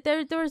yeah,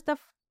 there was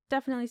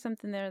definitely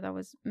something there that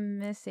was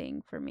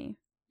missing for me.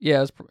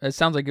 Yeah, it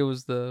sounds like it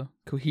was the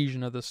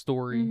cohesion of the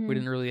story. Mm-hmm. We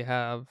didn't really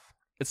have...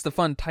 It's the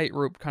fun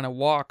tightrope kind of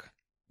walk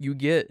you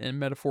get in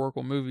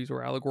metaphorical movies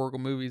or allegorical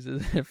movies.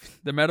 Is if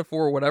the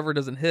metaphor or whatever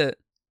doesn't hit,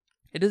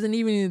 it doesn't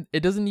even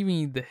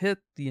need to hit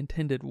the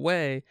intended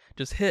way.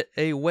 Just hit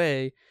a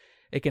way,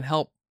 it can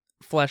help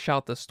flesh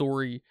out the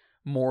story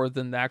more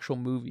than the actual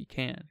movie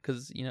can.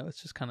 Because,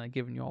 it's just kind of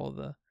giving you all of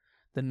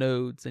the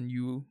nodes, and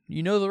you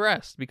know the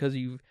rest because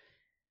you've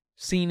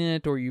seen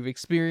it or you've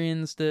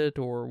experienced it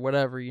or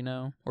whatever,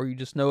 or you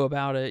just know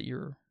about it,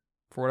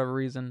 for whatever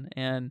reason.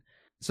 And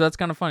so that's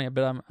kind of funny,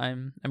 but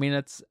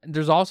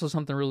there's also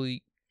something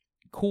really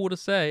cool to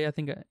say. I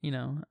think,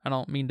 I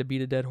don't mean to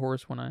beat a dead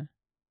horse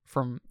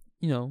from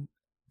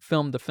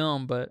film to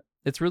film, but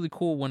it's really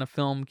cool when a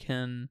film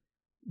can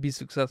be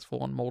successful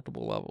on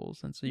multiple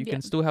levels. And so you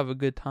can still have a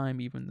good time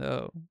even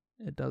though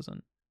it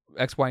doesn't,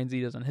 X, Y, and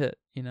Z doesn't hit,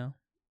 Yeah.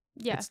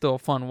 It's still a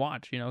fun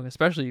watch,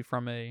 especially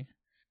from a,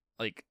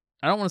 like,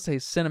 I don't want to say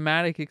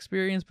cinematic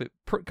experience,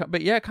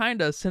 but yeah,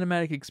 kind of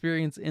cinematic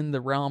experience in the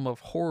realm of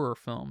horror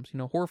films.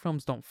 Horror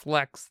films don't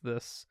flex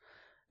this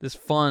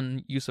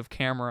fun use of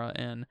camera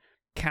and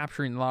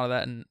capturing a lot of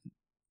that. And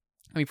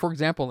I mean, for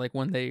example, like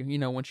when they,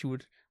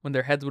 when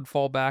their heads would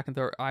fall back and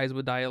their eyes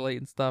would dilate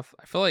and stuff,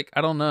 I feel like,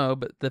 I don't know,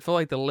 but I feel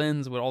like the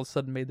lens would all of a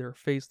sudden made their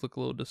face look a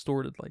little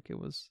distorted, like it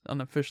was on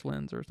a fish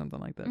lens or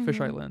something like that,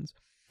 fisheye lens.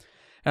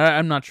 And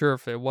I'm not sure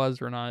if it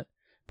was or not.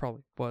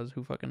 Probably was.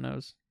 Who fucking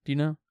knows? Do you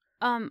know?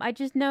 I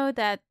just know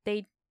that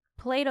they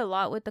played a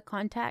lot with the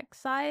contact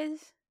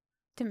size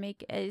to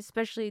make,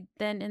 especially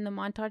then in the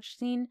montage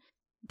scene,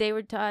 they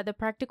were the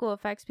practical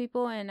effects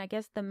people and I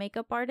guess the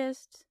makeup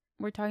artists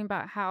were talking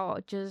about how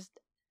just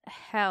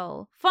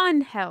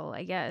fun hell,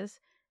 I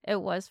guess,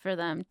 it was for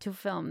them to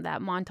film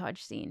that montage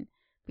scene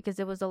because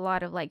it was a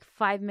lot of like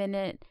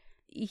 5-minute,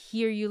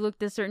 here you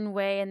looked a certain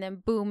way and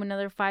then boom,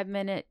 another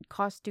 5-minute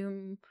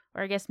costume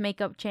or I guess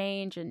makeup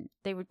change, and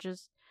they were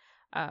just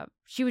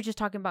she was just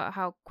talking about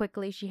how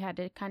quickly she had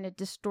to kind of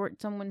distort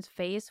someone's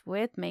face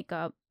with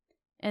makeup,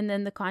 and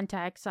then the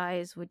contact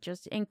size would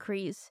just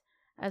increase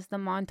as the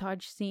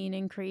montage scene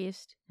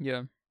increased.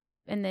 Yeah.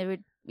 And they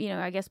would,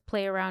 I guess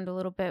play around a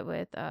little bit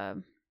with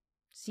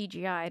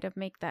CGI to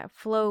make that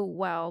flow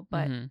well,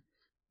 but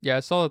Yeah, I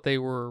saw that they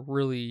were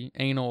really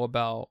anal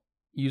about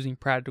using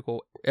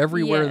practical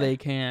everywhere Yeah. they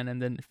can,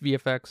 and then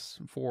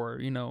VFX for,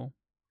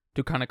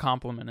 to kind of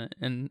complement it.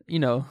 And,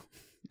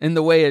 in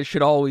the way it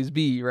should always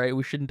be, right?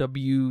 We shouldn't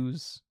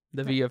abuse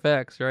the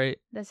VFX, right?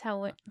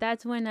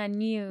 That's when I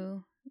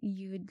knew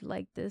you'd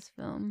like this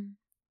film.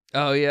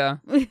 Oh, yeah.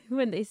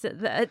 When they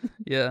said that.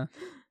 Yeah.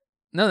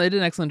 No, they did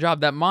an excellent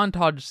job. That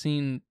montage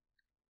scene,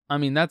 I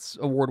mean, that's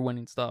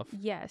award-winning stuff.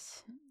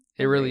 Yes.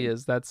 It really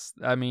is.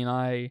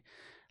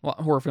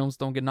 Horror films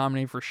don't get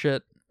nominated for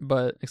shit,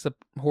 but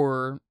except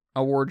horror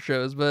award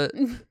shows, but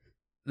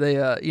they,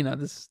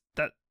 that's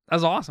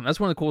awesome. That's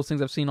one of the coolest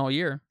things I've seen all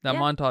year. That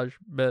montage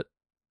bit.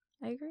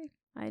 I agree.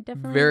 I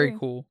definitely Very agree.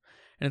 cool.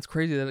 And it's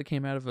crazy that it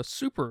came out of a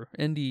super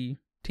indie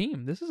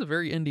team. This is a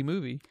very indie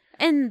movie.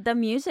 And the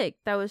music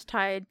that was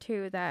tied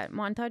to that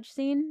montage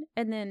scene,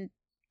 and then,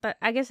 but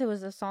I guess it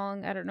was a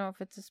song. I don't know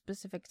if it's a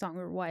specific song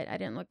or what. I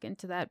didn't look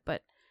into that,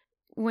 but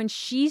when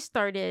she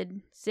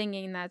started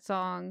singing that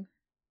song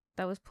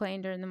that was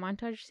playing during the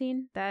montage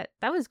scene, that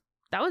was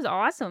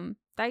awesome.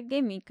 That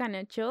gave me kind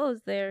of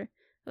chills there.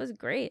 It was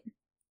great.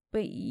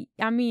 But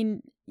I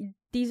mean,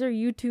 these are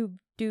YouTube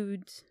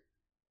dudes.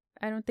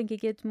 I don't think it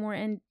gets more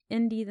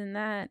indie than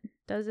that,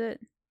 does it?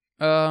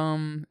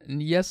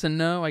 Yes and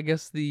no. I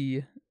guess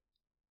the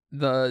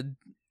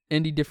indie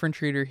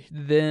differentiator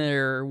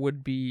there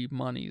would be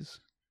monies,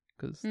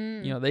 because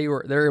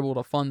they're able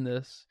to fund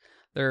this.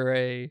 They're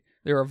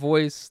a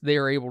voice. They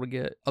are able to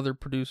get other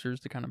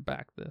producers to kind of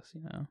back this.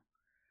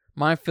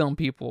 My film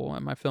people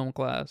at my film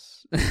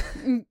class,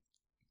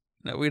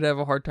 no, we'd have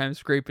a hard time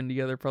scraping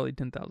together probably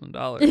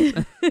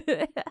 $10,000.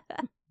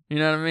 You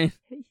know what I mean?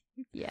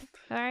 Yeah.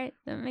 All right.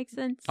 That makes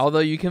sense. Although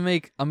you can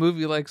make a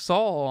movie like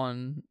Saw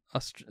on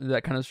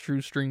that kind of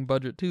shoestring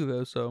budget too,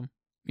 though. So,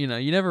 you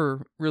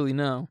never really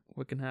know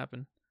what can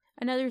happen.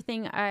 Another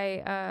thing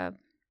I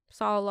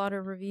saw a lot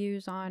of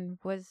reviews on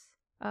was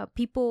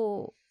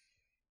people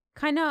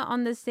kind of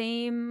on the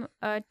same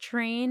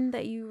train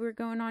that you were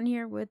going on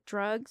here with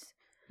drugs.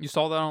 You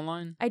saw that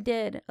online? I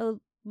did,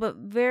 but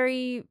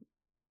very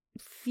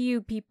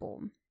few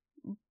people.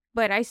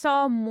 But I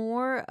saw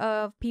more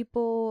of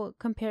people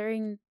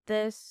comparing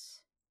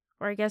this,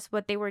 or I guess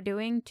what they were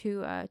doing,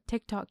 to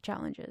TikTok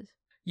challenges.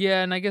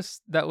 Yeah, and I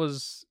guess that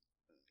was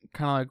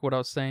kind of like what I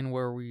was saying,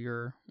 where we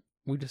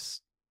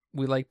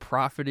like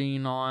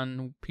profiting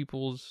on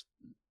people's,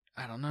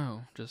 I don't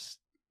know, just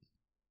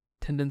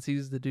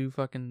tendencies to do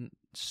fucking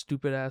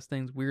stupid ass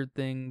things, weird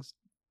things,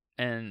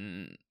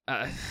 and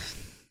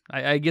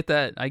I get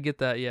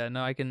that. Yeah,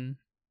 no, I can,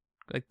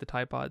 like the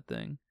Tide Pod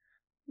thing.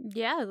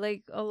 Yeah,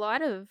 like a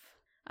lot of,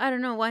 I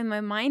don't know why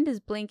my mind is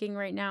blinking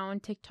right now on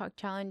TikTok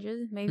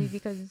challenges. Maybe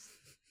because,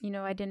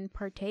 I didn't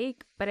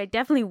partake, but I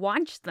definitely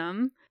watched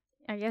them.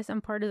 I guess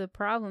I'm part of the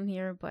problem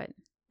here, but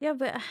yeah,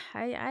 but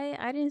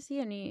I didn't see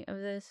any of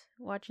this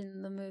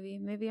watching the movie.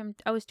 Maybe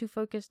I was too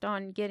focused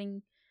on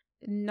getting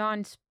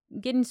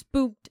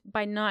spooked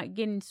by not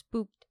getting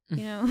spooked,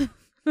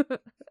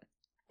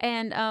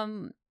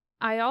 And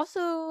I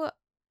also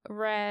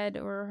read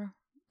or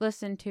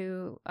listened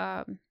to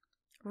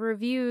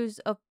reviews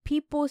of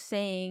people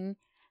saying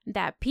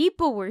that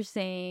people were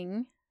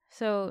saying,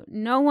 so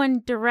no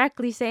one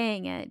directly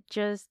saying it,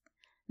 just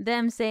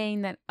them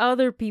saying that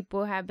other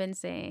people have been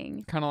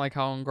saying. Kind of like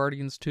how in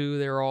Guardians 2,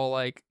 they were all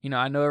like,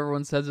 I know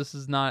everyone says this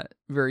is not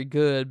very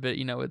good, but,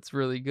 it's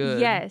really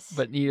good. Yes.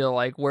 But,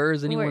 like, where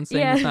is anyone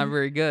saying it's not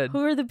very good?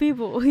 Who are the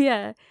people?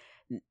 Yeah.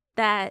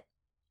 That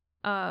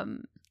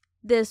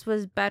this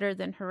was better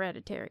than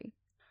Hereditary.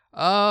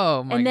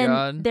 Oh, my God. And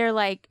then they're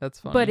like, that's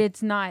funny. But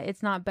it's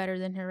not better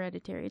than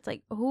Hereditary. It's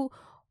like, who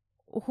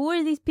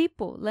are these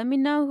people? Let me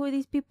know who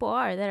these people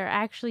are that are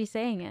actually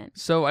saying it.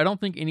 So I don't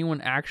think anyone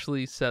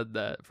actually said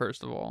that,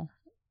 first of all.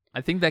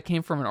 I think that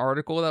came from an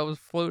article that was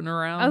floating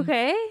around.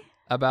 Okay.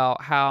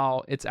 About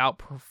how it's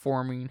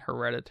outperforming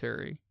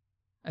Hereditary,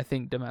 I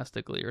think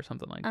domestically or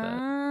something like that.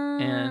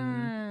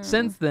 And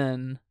since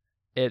then,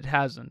 it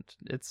hasn't.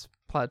 It's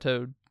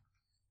plateaued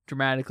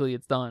dramatically.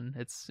 It's done.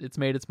 It's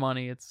made its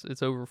money.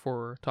 It's over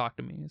for Talk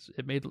to Me.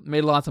 It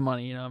made lots of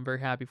money. I'm very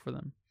happy for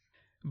them.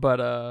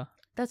 But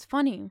that's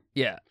funny.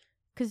 Yeah.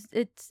 Because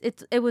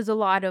it was a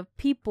lot of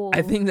people.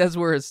 I think that's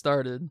where it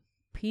started.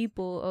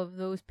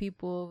 Those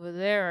people over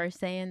there are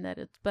saying that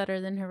it's better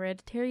than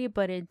Hereditary,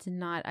 but it's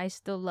not. I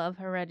still love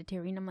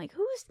Hereditary, and I'm like,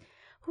 who's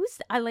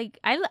I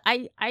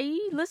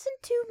listened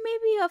to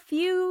maybe a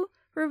few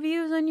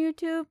reviews on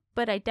YouTube,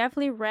 but I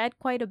definitely read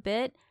quite a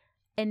bit,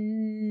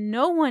 and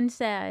no one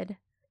said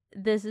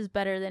this is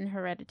better than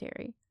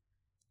Hereditary.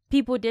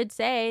 People did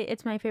say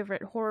it's my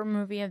favorite horror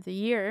movie of the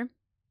year.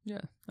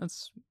 Yeah,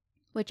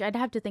 which I'd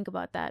have to think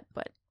about that,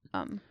 but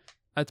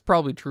that's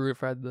probably true.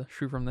 If I had the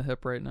shoe from the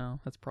hip right now,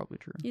 that's probably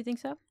true. You think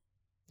so?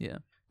 Yeah,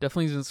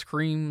 definitely isn't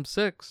Scream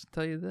 6.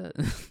 Tell you that.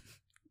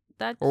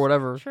 That's or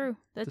whatever. True.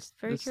 That's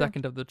very true. The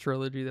second of the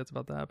trilogy that's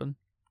about to happen.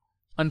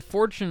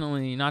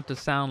 Unfortunately, not to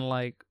sound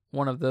like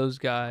one of those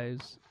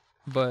guys,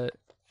 but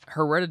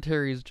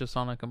Hereditary is just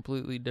on a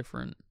completely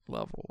different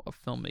level of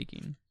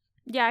filmmaking.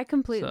 Yeah, I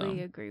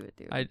completely agree with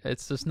you.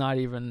 It's just not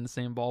even in the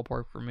same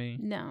ballpark for me.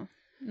 No,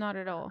 not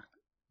at all.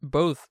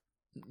 both,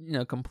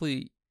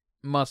 complete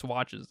must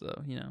watches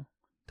though.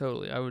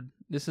 Totally. I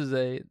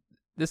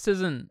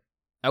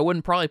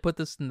wouldn't probably put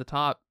this in the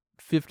top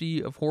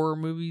 50 of horror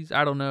movies.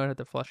 I don't know. I'd have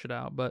to flesh it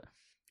out, but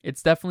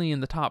it's definitely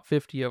in the top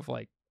 50 of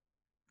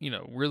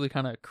really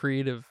kind of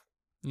creatively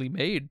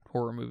made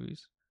horror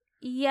movies.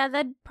 Yeah,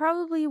 that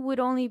probably would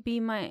be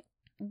my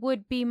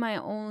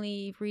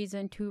only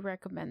reason to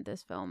recommend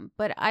this film.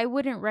 But I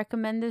wouldn't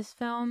recommend this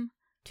film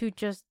to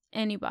just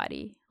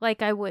anybody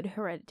like I would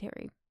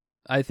Hereditary.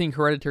 I think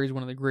Hereditary is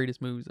one of the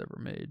greatest movies ever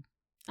made.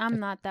 I'm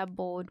not that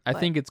bold. I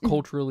think it's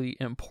culturally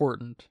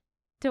important.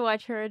 To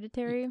watch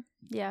Hereditary?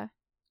 Yeah.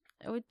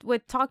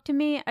 With Talk to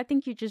Me, I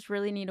think you just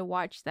really need to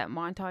watch that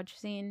montage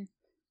scene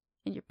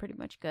and you're pretty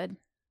much good.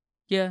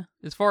 Yeah,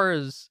 as far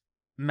as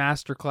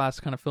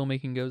masterclass kind of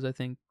filmmaking goes, I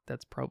think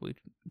that's probably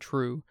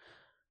true.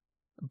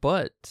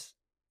 But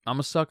I'm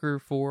a sucker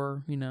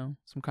for,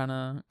 some kind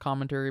of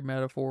commentary,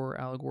 metaphor,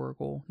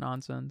 allegorical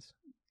nonsense.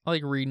 I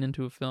like reading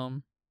into a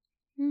film.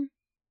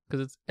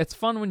 Because it's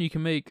fun when you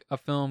can make a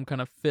film kind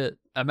of fit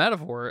a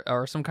metaphor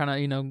or some kind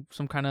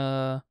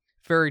of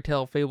fairy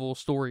tale fable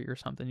story or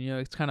something.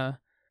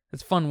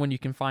 It's fun when you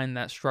can find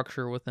that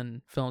structure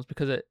within films,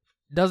 because it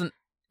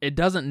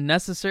doesn't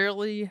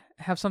necessarily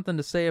have something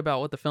to say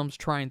about what the film's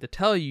trying to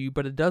tell you,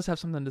 but it does have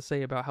something to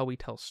say about how we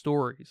tell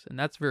stories, and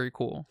that's very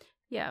cool.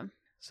 Yeah.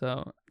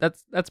 So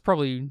that's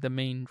probably the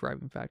main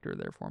driving factor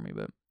there for me.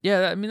 But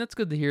yeah, I mean, that's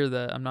good to hear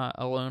that I'm not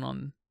alone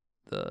on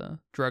the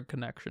drug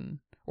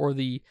connection or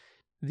the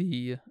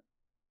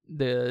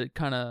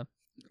kind of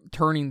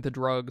turning to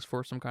drugs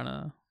for some kind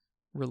of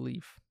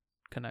relief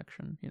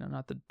connection,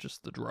 not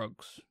just the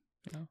drugs,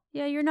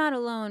 Yeah, you're not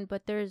alone,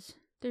 but there's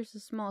a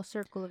small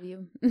circle of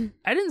you.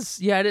 I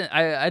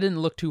didn't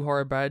look too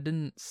hard, but I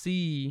didn't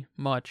see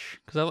much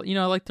because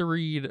I like to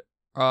read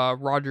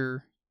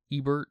Roger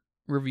Ebert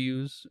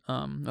reviews,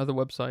 other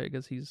website. I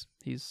guess he's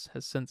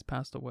has since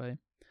passed away,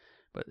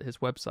 but his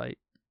website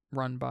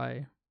run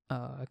by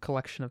a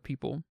collection of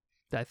people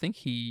that I think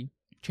he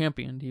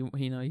championed.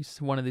 He's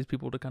one of these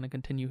people to kind of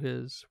continue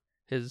his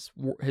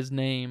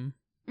name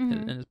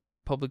and his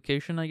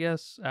publication, I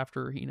guess,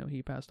 after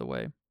he passed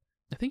away.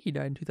 I think he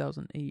died in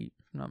 2008,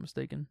 if I'm not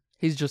mistaken.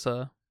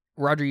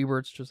 Roger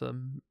Ebert's just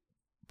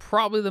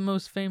probably the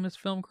most famous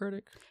film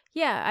critic.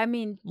 Yeah, I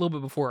mean, a little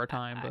bit before our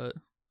time, but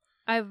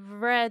I've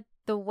read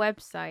the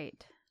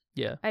website.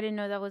 Yeah, I didn't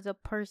know that was a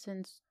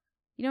person's.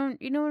 You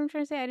know what I'm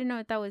trying to say? I didn't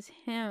know that was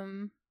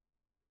him,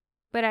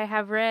 but I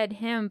have read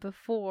him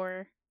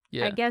before.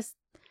 Yeah, I guess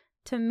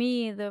to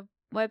me the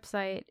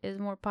website is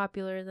more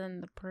popular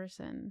than the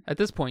person at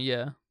this point.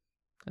 Yeah,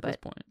 this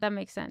point that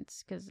makes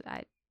sense because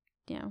I,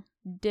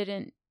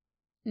 didn't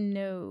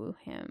know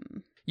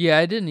him. Yeah,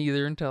 I didn't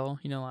either until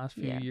last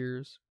few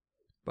years,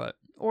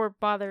 or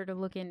bother to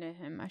look into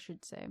him, I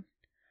should say.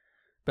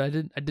 But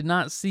I did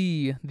not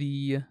see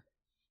the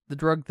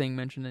drug thing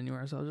mentioned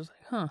anywhere, so I was just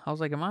like, huh. I was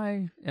like, am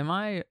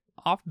I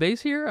off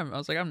base here? I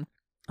was like, I'm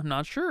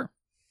not sure.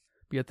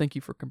 But yeah, thank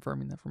you for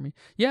confirming that for me.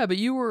 Yeah, but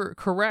you were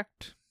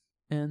correct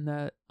in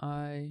that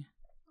I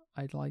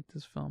like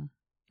this film.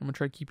 I'm gonna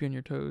try to keep you on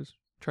your toes.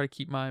 Try to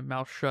keep my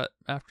mouth shut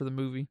after the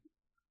movie.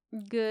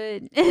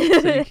 Good. So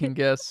you can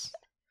guess.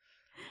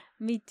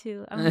 Me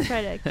too. I'm gonna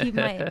try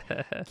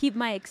to keep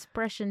my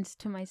expressions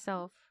to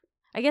myself.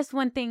 I guess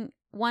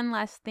one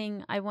last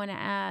thing I want to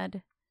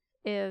add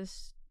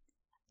is,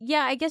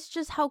 I guess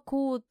just how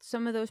cool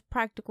some of those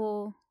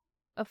practical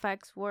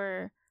effects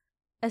were,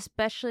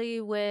 especially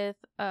with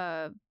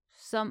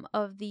some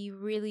of the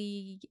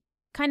really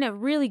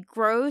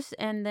gross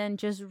and then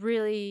just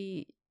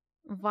really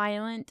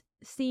violent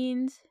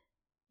scenes.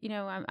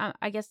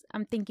 I guess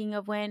I'm thinking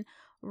of when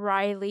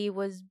Riley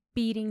was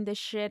beating the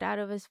shit out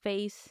of his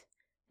face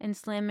and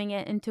slamming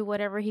it into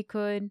whatever he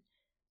could.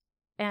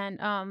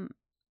 And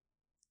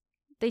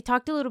they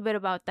talked a little bit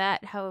about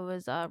that, how it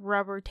was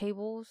rubber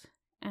tables,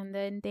 and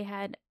then they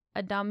had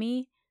a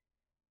dummy,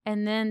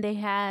 and then they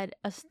had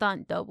a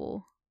stunt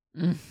double.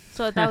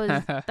 So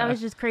that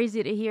was just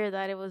crazy to hear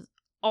that it was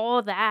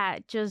all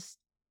that just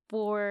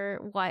for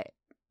what,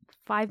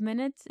 5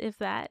 minutes, if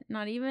that,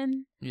 not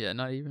even. Yeah,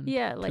 not even.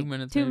 Yeah, like 2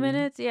 minutes. 2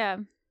 minutes, yeah.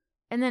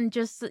 And then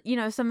just,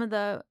 some of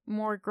the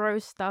more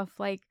gross stuff,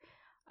 like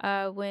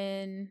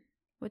when,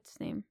 what's his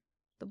name?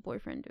 The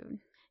boyfriend dude.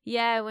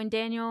 Yeah, when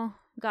Daniel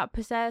got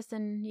possessed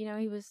and,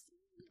 he was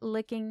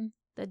licking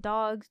the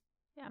dog.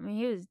 I mean,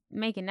 he was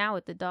making out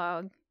with the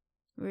dog,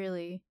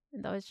 really.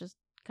 And that was just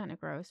kind of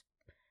gross.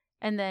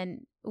 And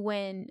then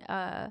when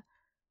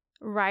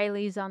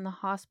Riley's on the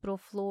hospital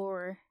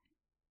floor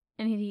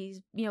and he's,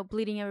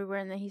 bleeding everywhere,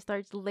 and then he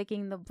starts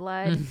licking the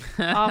blood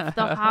off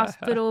the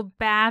hospital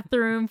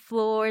bathroom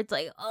floor. It's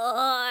like,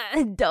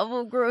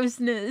 double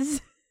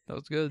grossness. That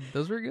was good.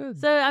 Those were good.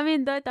 So, I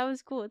mean, that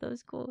was cool. That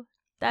was cool.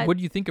 What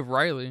do you think of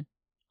Riley?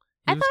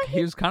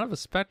 He was kind of a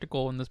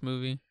spectacle in this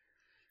movie.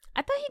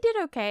 I thought he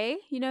did okay,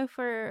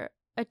 for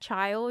a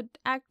child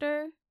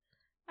actor.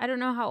 I don't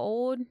know how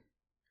old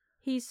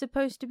he's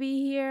supposed to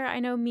be here. I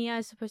know Mia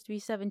is supposed to be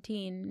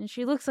 17, and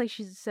she looks like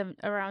she's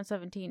around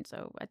 17,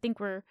 so I think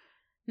we're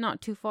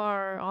not too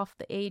far off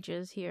the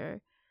ages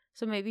here.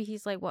 So maybe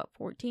he's like, what,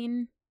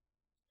 14?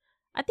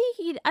 I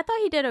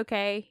thought he did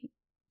okay.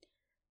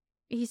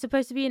 He's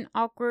supposed to be an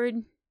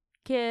awkward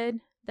kid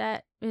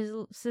that his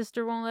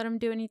sister won't let him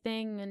do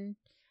anything, and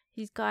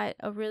he's got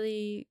a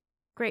really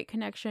great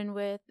connection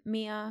with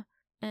Mia,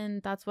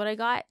 and that's what I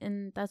got,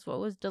 and that's what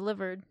was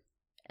delivered.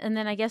 And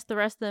then I guess the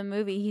rest of the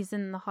movie, he's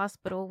in the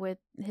hospital with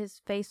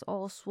his face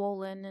all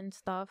swollen and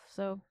stuff,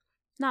 so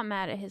not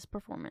mad at his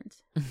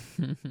performance.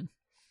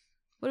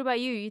 What about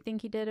you? You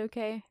think he did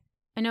okay?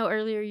 I know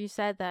earlier you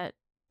said that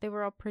they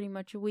were all pretty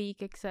much weak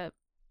except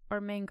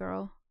our main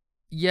girl.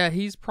 Yeah,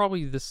 he's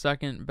probably the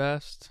second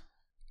best.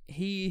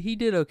 He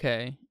did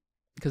okay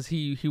because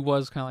he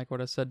was kind of like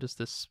what I said, just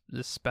this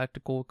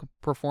spectacle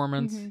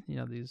performance. Mm-hmm. You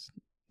know, these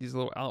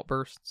little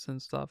outbursts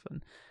and stuff,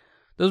 and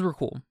those were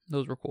cool.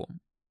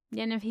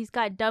 Yeah, and if he's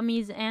got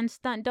dummies and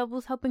stunt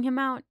doubles helping him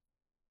out,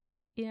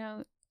 you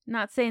know,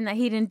 not saying that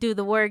he didn't do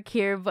the work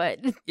here, but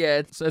yeah,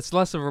 it's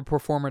less of a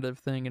performative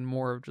thing and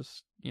more of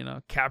just, you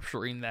know,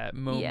 capturing that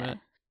moment. Yeah.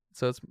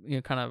 So it's, you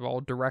know, kind of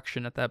all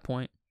direction at that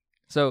point.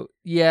 So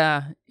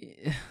yeah,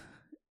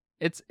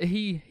 it's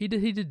he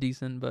did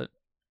decent, but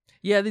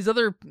yeah, these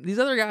other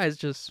guys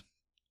just,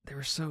 they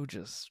were so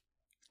just.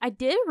 I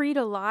did read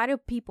a lot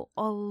of people,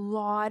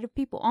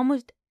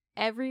 almost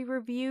every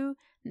review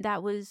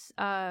that was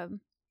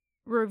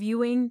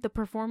reviewing the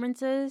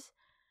performances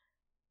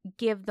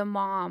give the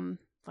mom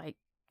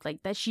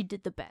like that she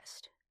did the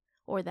best,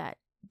 or that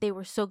they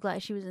were so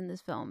glad she was in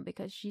this film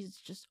because she's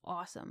just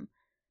awesome.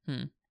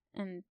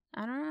 And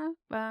I don't know,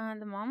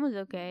 the mom was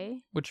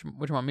okay. Which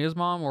mom? Mia's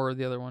mom or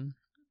the other one?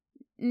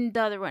 The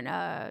other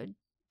one,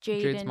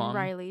 Jade's mom.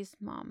 Riley's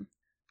mom.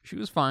 She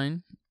was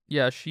fine.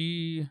 Yeah,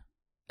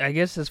 I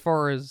guess as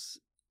far as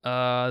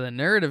the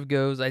narrative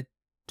goes, I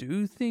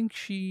do think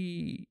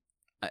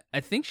I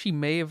think she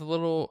may have a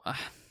little.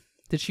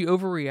 Did she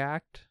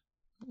overreact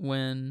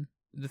when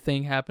the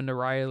thing happened to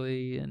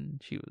Riley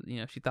and she was, you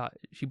know,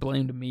 she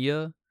blamed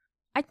Mia?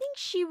 I think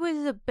she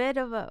was a bit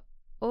of a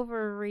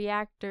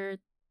overreactor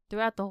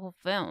throughout the whole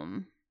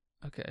film.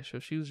 Okay, so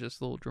she was just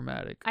a little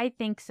dramatic. I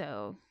think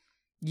so.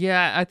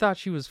 Yeah, I thought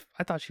she was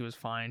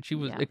fine. She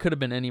was. Yeah. It could have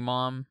been any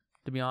mom,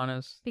 to be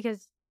honest.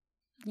 Because,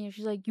 you know,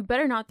 she's like, you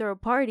better not throw a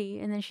party.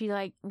 And then she,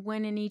 like,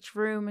 went in each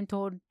room and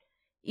told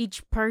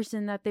each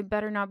person that they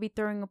better not be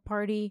throwing a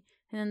party.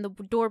 And then the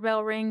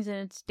doorbell rings and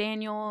it's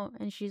Daniel.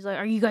 And she's like,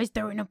 are you guys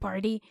throwing a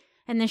party?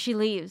 And then she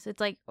leaves.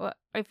 It's like, well,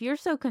 if you're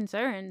so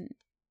concerned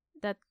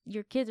that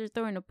your kids are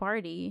throwing a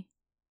party,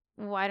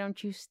 why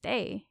don't you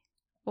stay?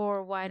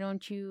 Or why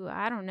don't you,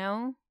 I don't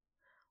know.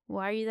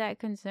 Why are you that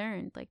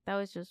concerned? Like, that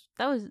was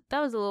a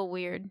little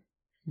weird.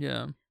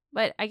 Yeah.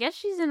 But I guess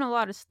she's in a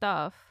lot of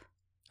stuff.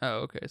 Oh,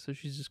 okay. So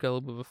she's just got a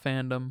little bit of a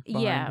fandom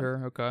behind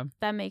her. Okay.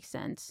 That makes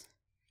sense.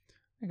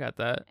 I got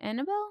that.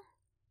 Annabelle?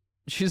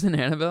 She's in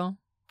Annabelle?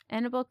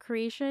 Annabelle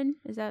Creation?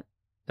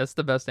 That's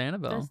the best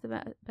Annabelle. That's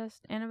the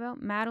best Annabelle?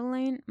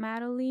 Madeline?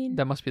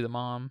 That must be the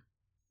mom.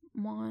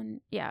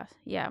 Yeah.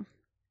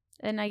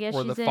 And I guess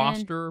or she's the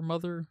foster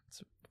mother.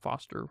 It's a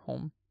foster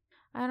home.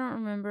 I don't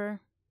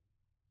remember.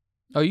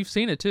 Oh, you've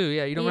seen it too.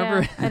 Yeah, you don't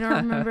remember? I don't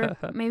remember.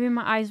 Maybe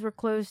my eyes were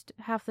closed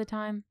half the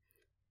time.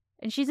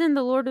 And she's in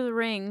the Lord of the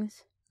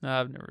Rings.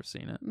 I've never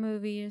seen it.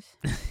 Movies.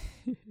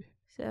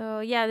 So,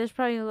 yeah, there's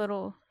probably a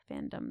little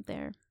fandom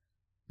there.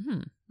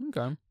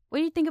 Okay. What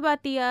do you think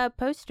about the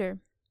poster?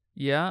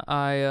 Yeah,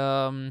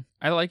 I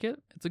like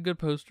it. It's a good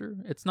poster.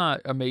 It's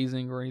not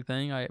amazing or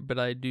anything, but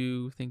I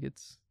do think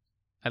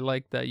I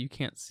like that you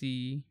can't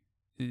see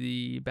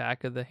the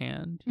back of the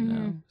hand, you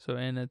know. So,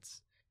 and it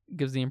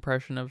gives the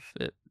impression of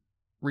it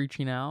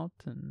reaching out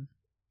and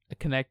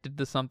connected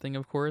to something,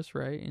 of course,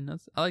 right? And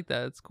I like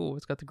that. It's cool.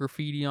 It's got the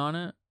graffiti on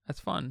it.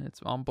 That's fun. It's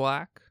on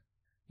black.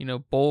 You know,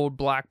 bold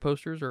black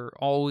posters are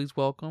always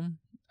welcome.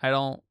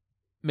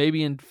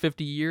 Maybe in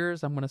 50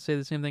 years, I'm going to say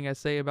the same thing I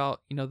say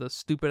about, you know, the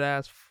stupid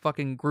ass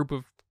fucking group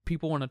of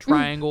people in a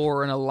triangle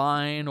or in a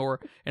line or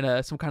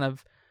in some kind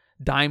of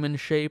diamond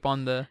shape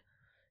on the,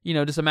 you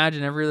know, just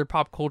imagine every other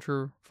pop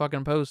culture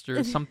fucking poster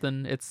is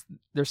something,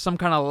 there's some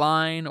kind of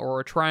line or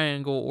a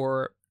triangle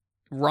or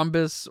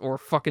rhombus or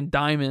fucking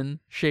diamond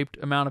shaped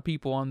amount of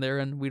people on there,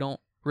 and we don't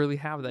really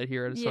have that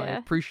here. So I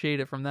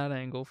appreciate it from that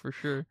angle for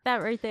sure.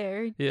 That right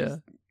there. Yeah.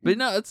 But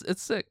no,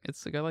 it's sick. It's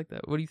sick. I like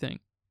that. What do you think?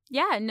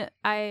 Yeah, no,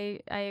 I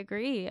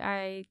agree.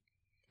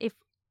 If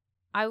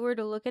I were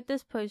to look at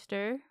this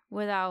poster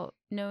without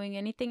knowing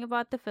anything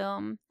about the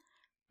film,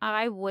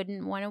 I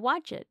wouldn't want to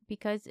watch it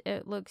because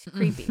it looks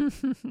creepy.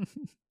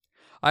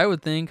 I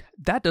would think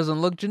that doesn't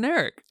look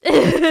generic.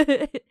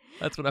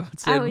 That's what I would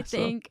say. I would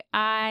think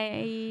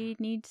I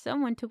need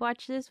someone to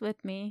watch this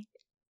with me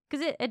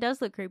because it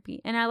does look creepy,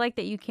 and I like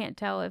that you can't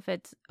tell if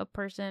it's a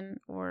person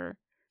or.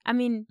 I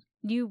mean,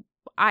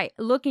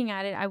 looking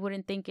at it, I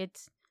wouldn't think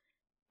it's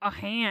a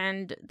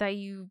hand that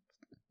you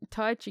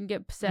touch and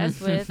get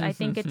possessed with. I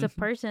think it's a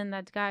person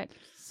that's got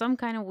some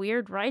kind of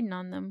weird writing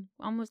on them,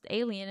 almost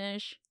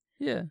alienish.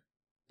 Yeah,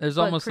 there's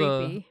but almost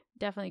creepy.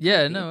 Definitely.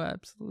 Yeah, creepy. no,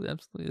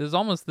 absolutely. There's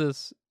almost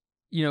this,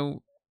 you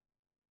know,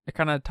 it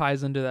kind of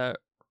ties into that,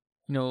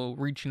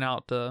 reaching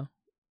out to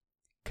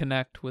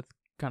connect with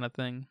kind of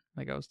thing,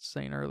 like I was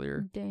saying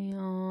earlier.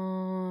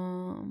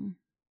 Damn.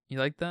 You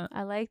like that?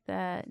 I like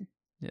that.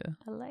 Yeah.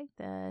 I like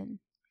that.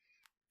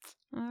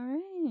 All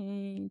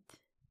right.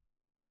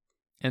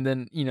 And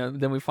then,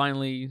 then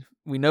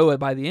we know it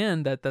by the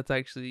end that's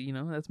actually,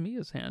 that's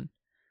Mia's hand.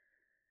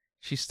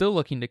 She's still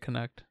looking to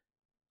connect,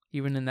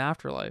 even in the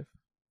afterlife.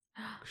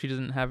 She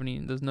doesn't have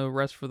there's no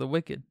rest for the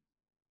wicked.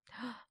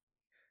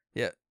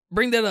 Yeah.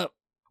 Bring that up.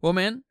 Well,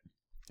 man,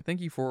 thank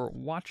you for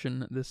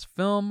watching this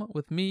film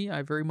with me.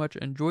 I very much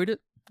enjoyed it.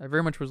 I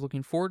very much was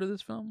looking forward to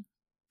this film.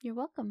 You're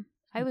welcome.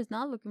 I was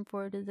not looking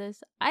forward to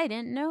this. I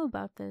didn't know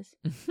about this.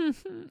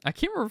 I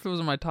can't remember if it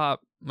was in my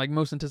top,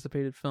 most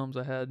anticipated films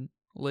I had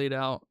laid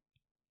out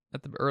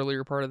at the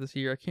earlier part of this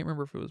year. I can't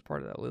remember if it was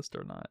part of that list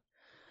or not.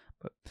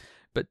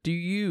 But do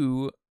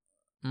you,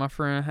 my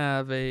friend,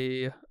 have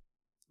a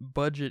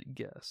budget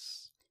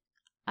guess?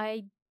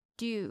 I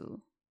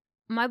do.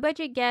 My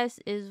budget guess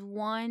is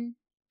 1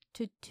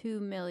 to 2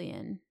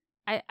 million.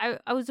 I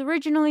was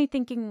originally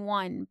thinking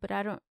 1, but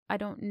I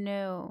don't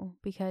know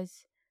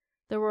because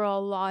there were a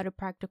lot of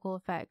practical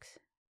effects.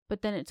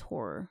 But then it's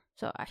horror,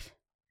 so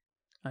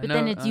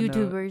then it's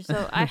YouTubers,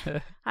 so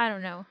I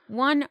don't know.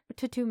 1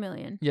 to 2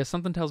 million. Yeah,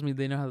 something tells me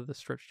they know how to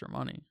stretch their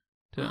money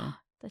too.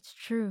 That's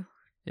true.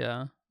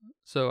 Yeah,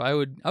 so I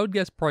would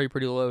guess probably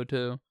pretty low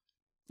too.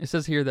 It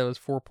says here that was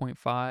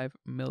 $4.5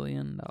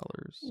 million.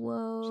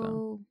 Whoa.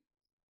 So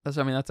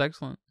that's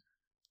excellent.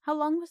 How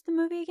long was the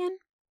movie again?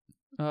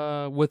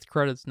 With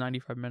credits,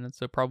 95 minutes,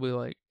 so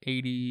probably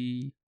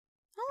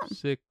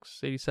 86,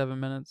 87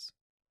 minutes.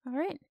 All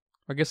right.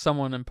 I guess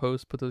someone in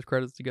post put those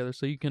credits together,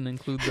 so you can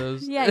include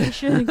those. Yeah, you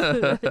should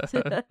include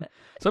it.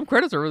 Some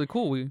credits are really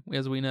cool,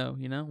 as we know,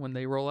 when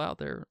they roll out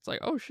there. It's like,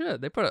 oh shit,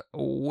 they put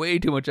way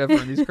too much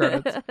effort in these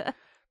credits.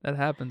 That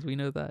happens, we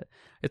know that.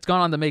 It's gone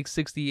on to make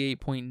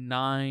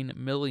 $68.9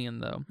 million,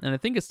 though. And I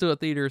think it's still at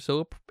theater,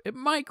 so it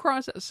might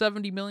cross that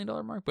 $70 million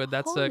mark, but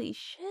that's holy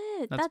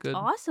shit, that's good.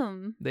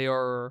 Awesome. They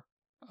are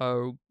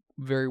a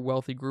very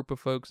wealthy group of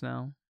folks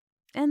now.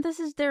 And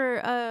this is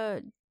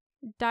their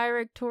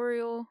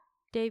directorial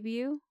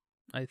debut?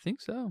 I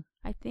think so.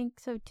 I think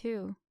so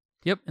too.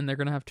 Yep, and they're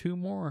going to have 2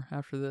 more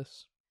after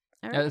this.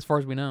 All right. As far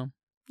as we know.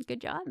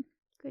 Good job.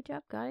 Good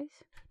job, guys.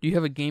 Do you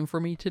have a game for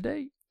me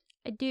today?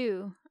 I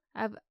do.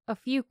 I have a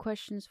few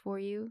questions for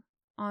you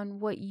on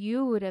what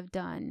you would have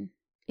done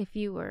if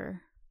you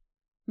were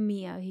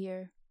Mia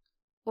here.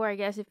 Or I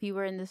guess if you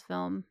were in this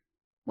film.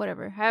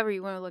 Whatever. However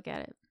you want to look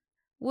at it.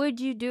 Would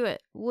you do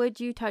it? Would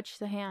you touch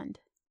the hand?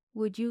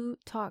 Would you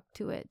talk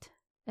to it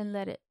and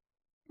let it,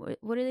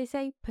 what do they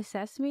say?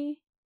 Possess me?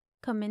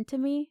 Come into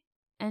me?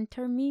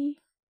 Enter me?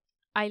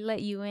 I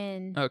let you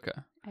in. Okay.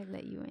 I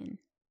let you in.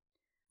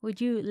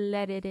 Would you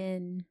let it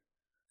in?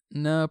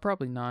 No,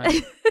 probably not.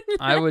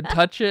 I would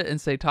touch it and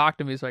say, talk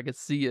to me so I could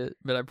see it,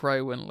 but I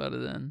probably wouldn't let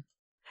it in.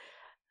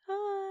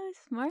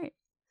 Smart.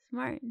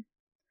 Smart.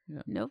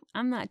 Yeah. Nope,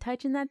 I'm not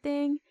touching that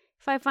thing.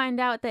 If I find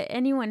out that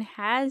anyone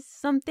has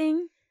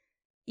something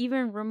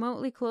even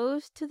remotely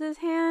close to this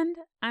hand,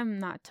 I'm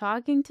not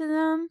talking to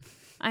them.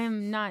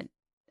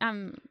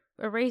 I'm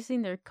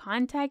erasing their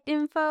contact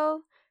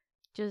info.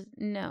 Just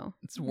no.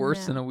 It's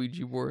worse than a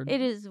Ouija board.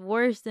 It is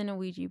worse than a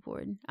Ouija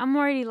board. I'm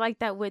already like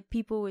that with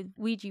people with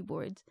Ouija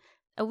boards.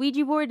 A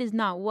Ouija board is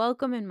not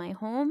welcome in my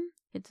home.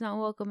 It's not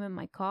welcome in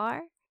my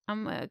car.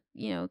 I'm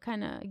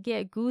kind of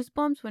get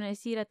goosebumps when I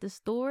see it at the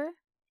store.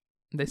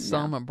 They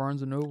sell them at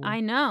Barnes & Noble. I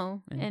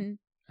know. And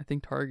I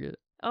think Target.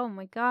 Oh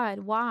my God,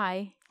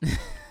 why?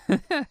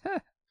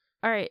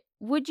 All right.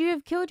 Would you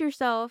have killed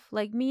yourself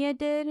like Mia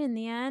did in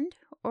the end?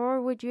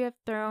 Or would you have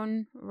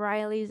thrown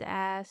Riley's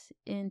ass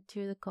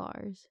into the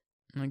cars?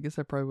 I guess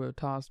I probably would have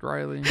tossed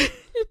Riley.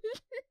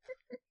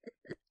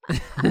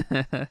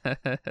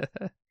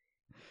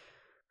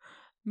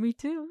 Me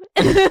too.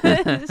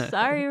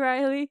 Sorry,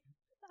 Riley.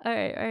 All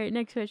right.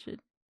 Next question.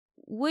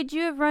 Would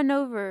you have run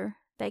over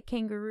that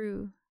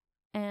kangaroo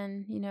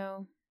and,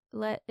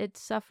 let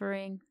its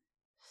suffering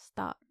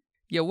stop?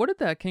 Yeah, what did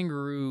that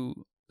kangaroo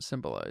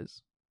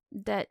symbolize?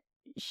 That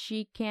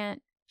she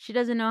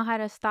doesn't know how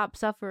to stop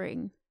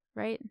suffering,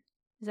 right?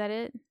 Is that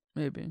it?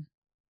 Maybe.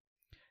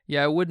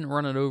 Yeah, I wouldn't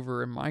run it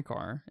over in my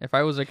car. If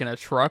I was in a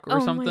truck or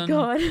something.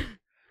 Oh my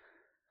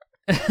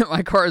God.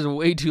 My car is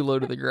way too low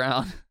to the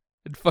ground.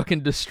 It'd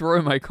fucking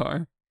destroy my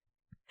car.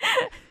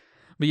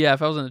 But yeah,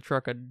 if I was in a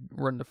truck, I'd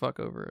run the fuck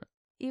over it.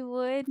 You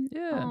would?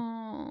 Yeah.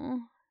 Oh,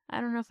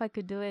 I don't know if I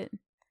could do it.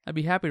 I'd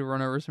be happy to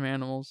run over some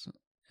animals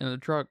in a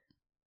truck.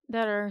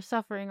 That are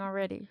suffering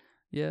already.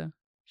 Yeah.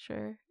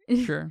 Sure.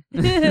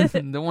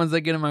 The ones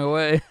that get in my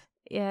way.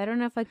 Yeah, I don't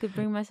know if I could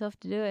bring myself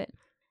to do it.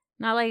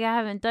 Not like I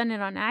haven't done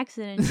it on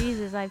accident.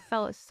 Jesus, I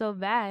felt so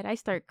bad. I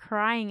start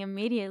crying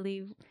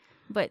immediately.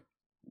 But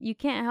you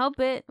can't help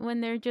it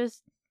when they're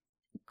just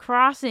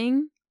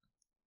crossing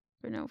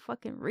for no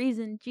fucking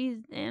reason.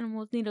 Jeez,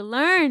 animals need to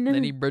learn. They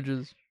need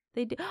bridges.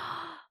 They do.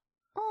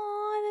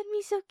 Oh, that'd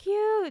be so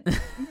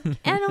cute.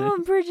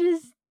 Animal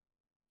bridges.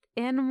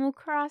 Animal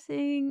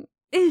Crossing.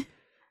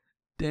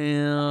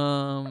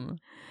 Damn.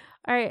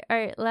 All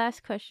right.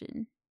 Last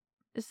question.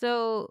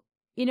 So,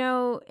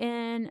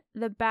 in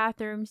the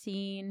bathroom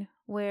scene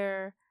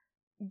where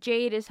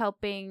Jade is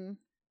helping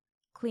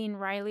clean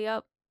Riley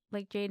up,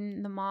 like Jade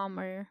and the mom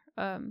are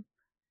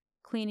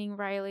cleaning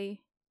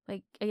Riley,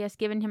 like I guess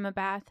giving him a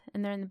bath,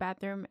 and they're in the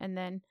bathroom, and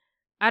then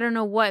I don't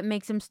know what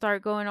makes him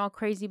start going all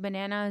crazy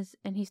bananas,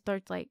 and he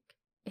starts like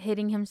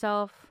hitting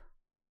himself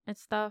and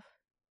stuff.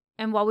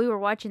 And while we were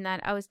watching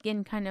that, I was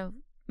getting kind of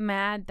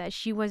mad that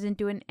she wasn't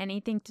doing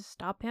anything to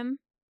stop him.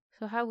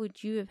 So how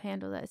would you have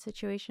handled that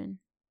situation?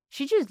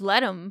 She just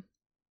let him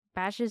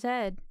bash his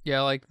head.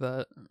 Yeah, I like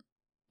that.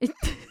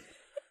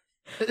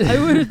 I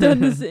would have done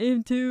the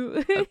same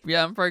too.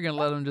 Yeah, I'm probably gonna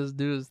let him just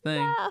do his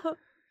thing. No.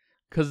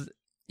 Cause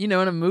in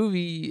a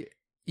movie,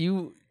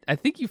 I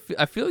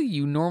feel like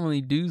you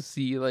normally do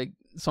see like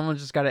someone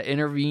just got to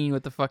intervene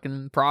with the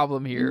fucking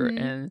problem here,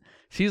 and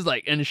she's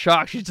like in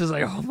shock. She's just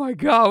like, "Oh my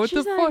god, what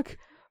the fuck,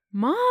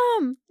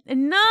 Mom?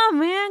 No,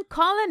 man,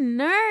 call a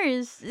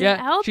nurse.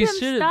 Yeah, help him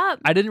stop."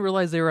 I didn't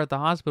realize they were at the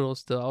hospital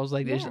still. I was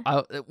like,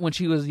 when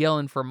she was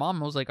yelling for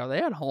mom, I was like, "Are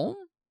they at home?"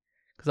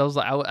 Because I was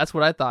like, that's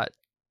what I thought.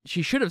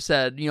 She should have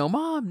said,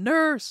 "Mom,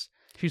 nurse."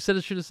 She should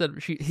have said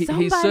he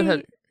should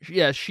have.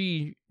 Yeah,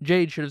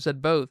 Jade should have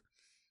said both.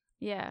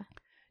 Yeah.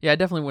 Yeah, I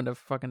definitely wouldn't have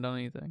fucking done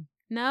anything.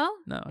 No?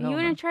 No. You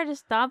wouldn't try to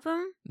stop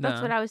him?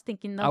 That's what I was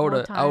thinking the whole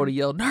time. I would have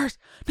yelled, "Nurse!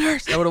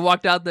 Nurse!" I would have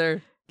walked out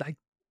there. Like,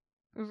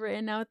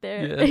 ran out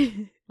there. Yeah.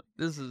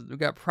 We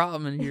got a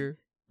problem in here.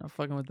 Not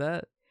fucking with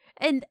that.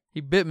 And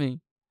he bit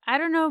me. I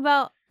don't know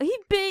about, he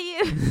bit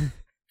you. You know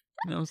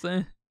what I'm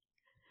saying?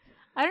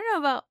 I don't know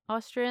about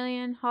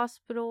Australian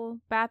hospital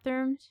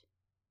bathrooms,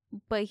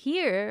 but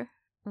here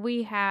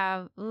we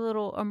have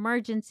little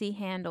emergency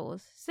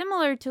handles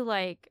similar to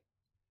like,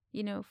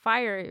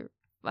 fire,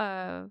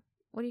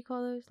 what do you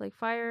call those? Like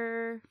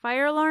fire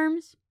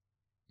alarms?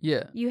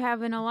 Yeah. You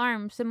have an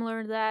alarm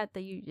similar to that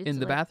in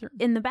the bathroom?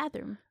 In the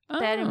bathroom.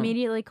 That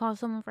immediately calls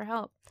someone for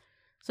help.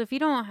 So if you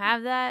don't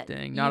have that,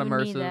 dang, not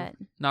immersive,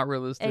 not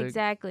realistic.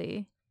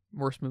 Exactly.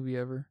 Worst movie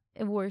ever.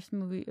 Worst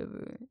movie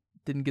ever.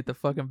 Didn't get the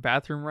fucking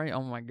bathroom right.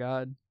 Oh my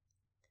god.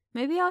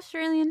 Maybe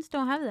Australians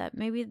don't have that.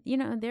 Maybe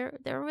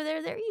they're over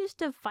there. They're used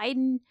to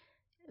fighting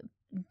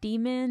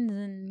demons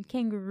and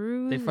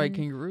kangaroos. They fight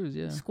kangaroos,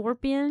 yeah.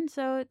 Scorpions,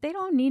 so they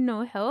don't need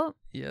no help.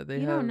 Yeah,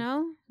 you don't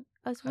know.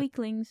 Us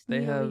weaklings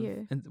need over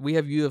here. And we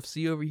have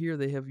UFC over here.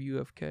 They have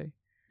UFK.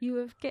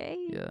 UFK.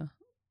 Yeah.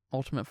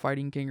 Ultimate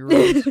Fighting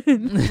Kangaroos.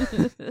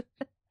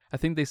 I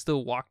think they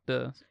still walk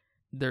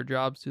their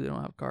jobs too. They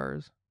don't have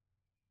cars.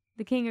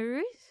 The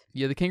kangaroos?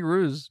 Yeah, the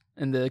kangaroos.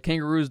 And the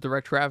kangaroos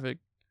direct traffic.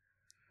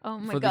 Oh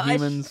my gosh. For the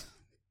humans.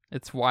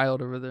 It's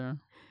wild over there.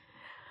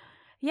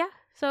 Yeah,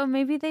 so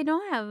maybe they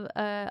don't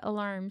have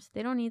alarms.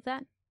 They don't need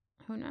that.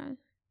 Who knows?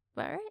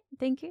 But all right,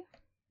 thank you.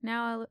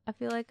 Now I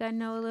feel like I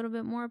know a little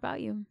bit more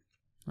about you.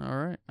 All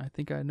right. I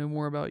think I know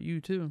more about you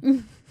too.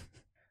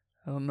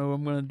 I don't know what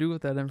I'm going to do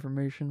with that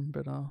information,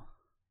 but I'll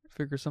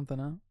figure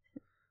something out.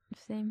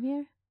 Same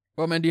here.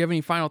 Well, man, do you have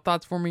any final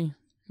thoughts for me?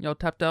 Y'all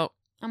tapped out?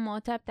 I'm all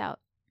tapped out.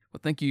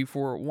 Well, thank you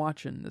for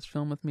watching this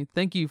film with me.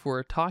 Thank you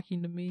for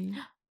talking to me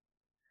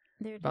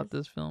about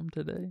this film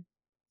today.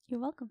 You're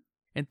welcome.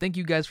 And thank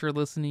you guys for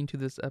listening to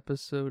this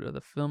episode of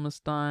the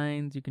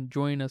Filmistines. You can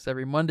join us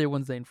every Monday,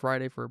 Wednesday, and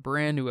Friday for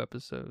brand new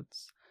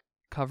episodes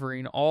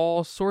covering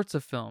all sorts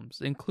of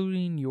films,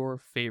 including your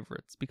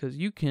favorites, because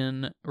you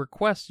can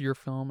request your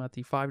film at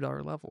the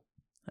 $5 level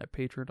at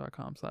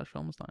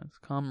patreon.com/filmistines.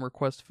 Come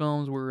request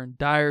films. We're in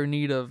dire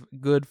need of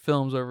good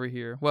films over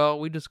here. Well,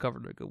 we just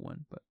covered a good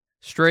one, but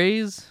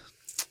Strays,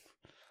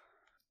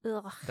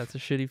 ugh, that's a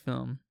shitty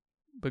film.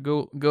 But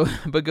go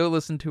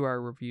listen to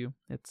our review.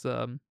 It's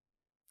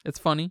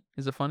funny.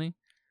 Is it funny?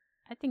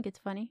 I think it's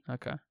funny.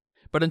 Okay.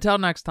 But until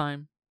next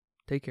time,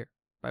 take care.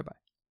 Bye-bye.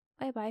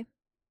 Bye-bye.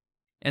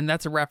 And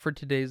that's a wrap for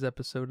today's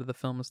episode of the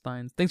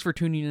Filmistines. Thanks for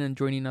tuning in and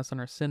joining us on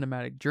our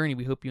cinematic journey.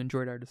 We hope you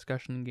enjoyed our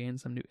discussion and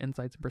gained some new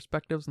insights and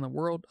perspectives in the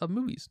world of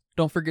movies.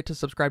 Don't forget to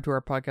subscribe to our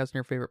podcast on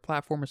your favorite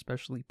platform,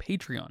 especially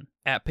Patreon,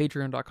 at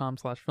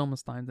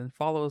patreon.com/filmistines, and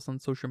follow us on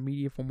social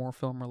media for more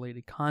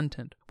film-related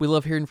content. We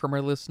love hearing from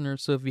our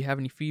listeners, so if you have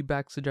any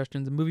feedback,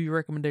 suggestions, movie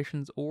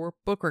recommendations, or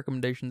book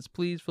recommendations,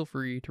 please feel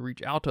free to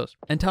reach out to us.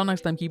 Until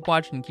next time, keep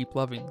watching and keep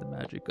loving the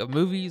magic of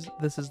movies.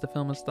 This is the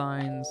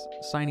Filmistines,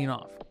 signing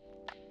off.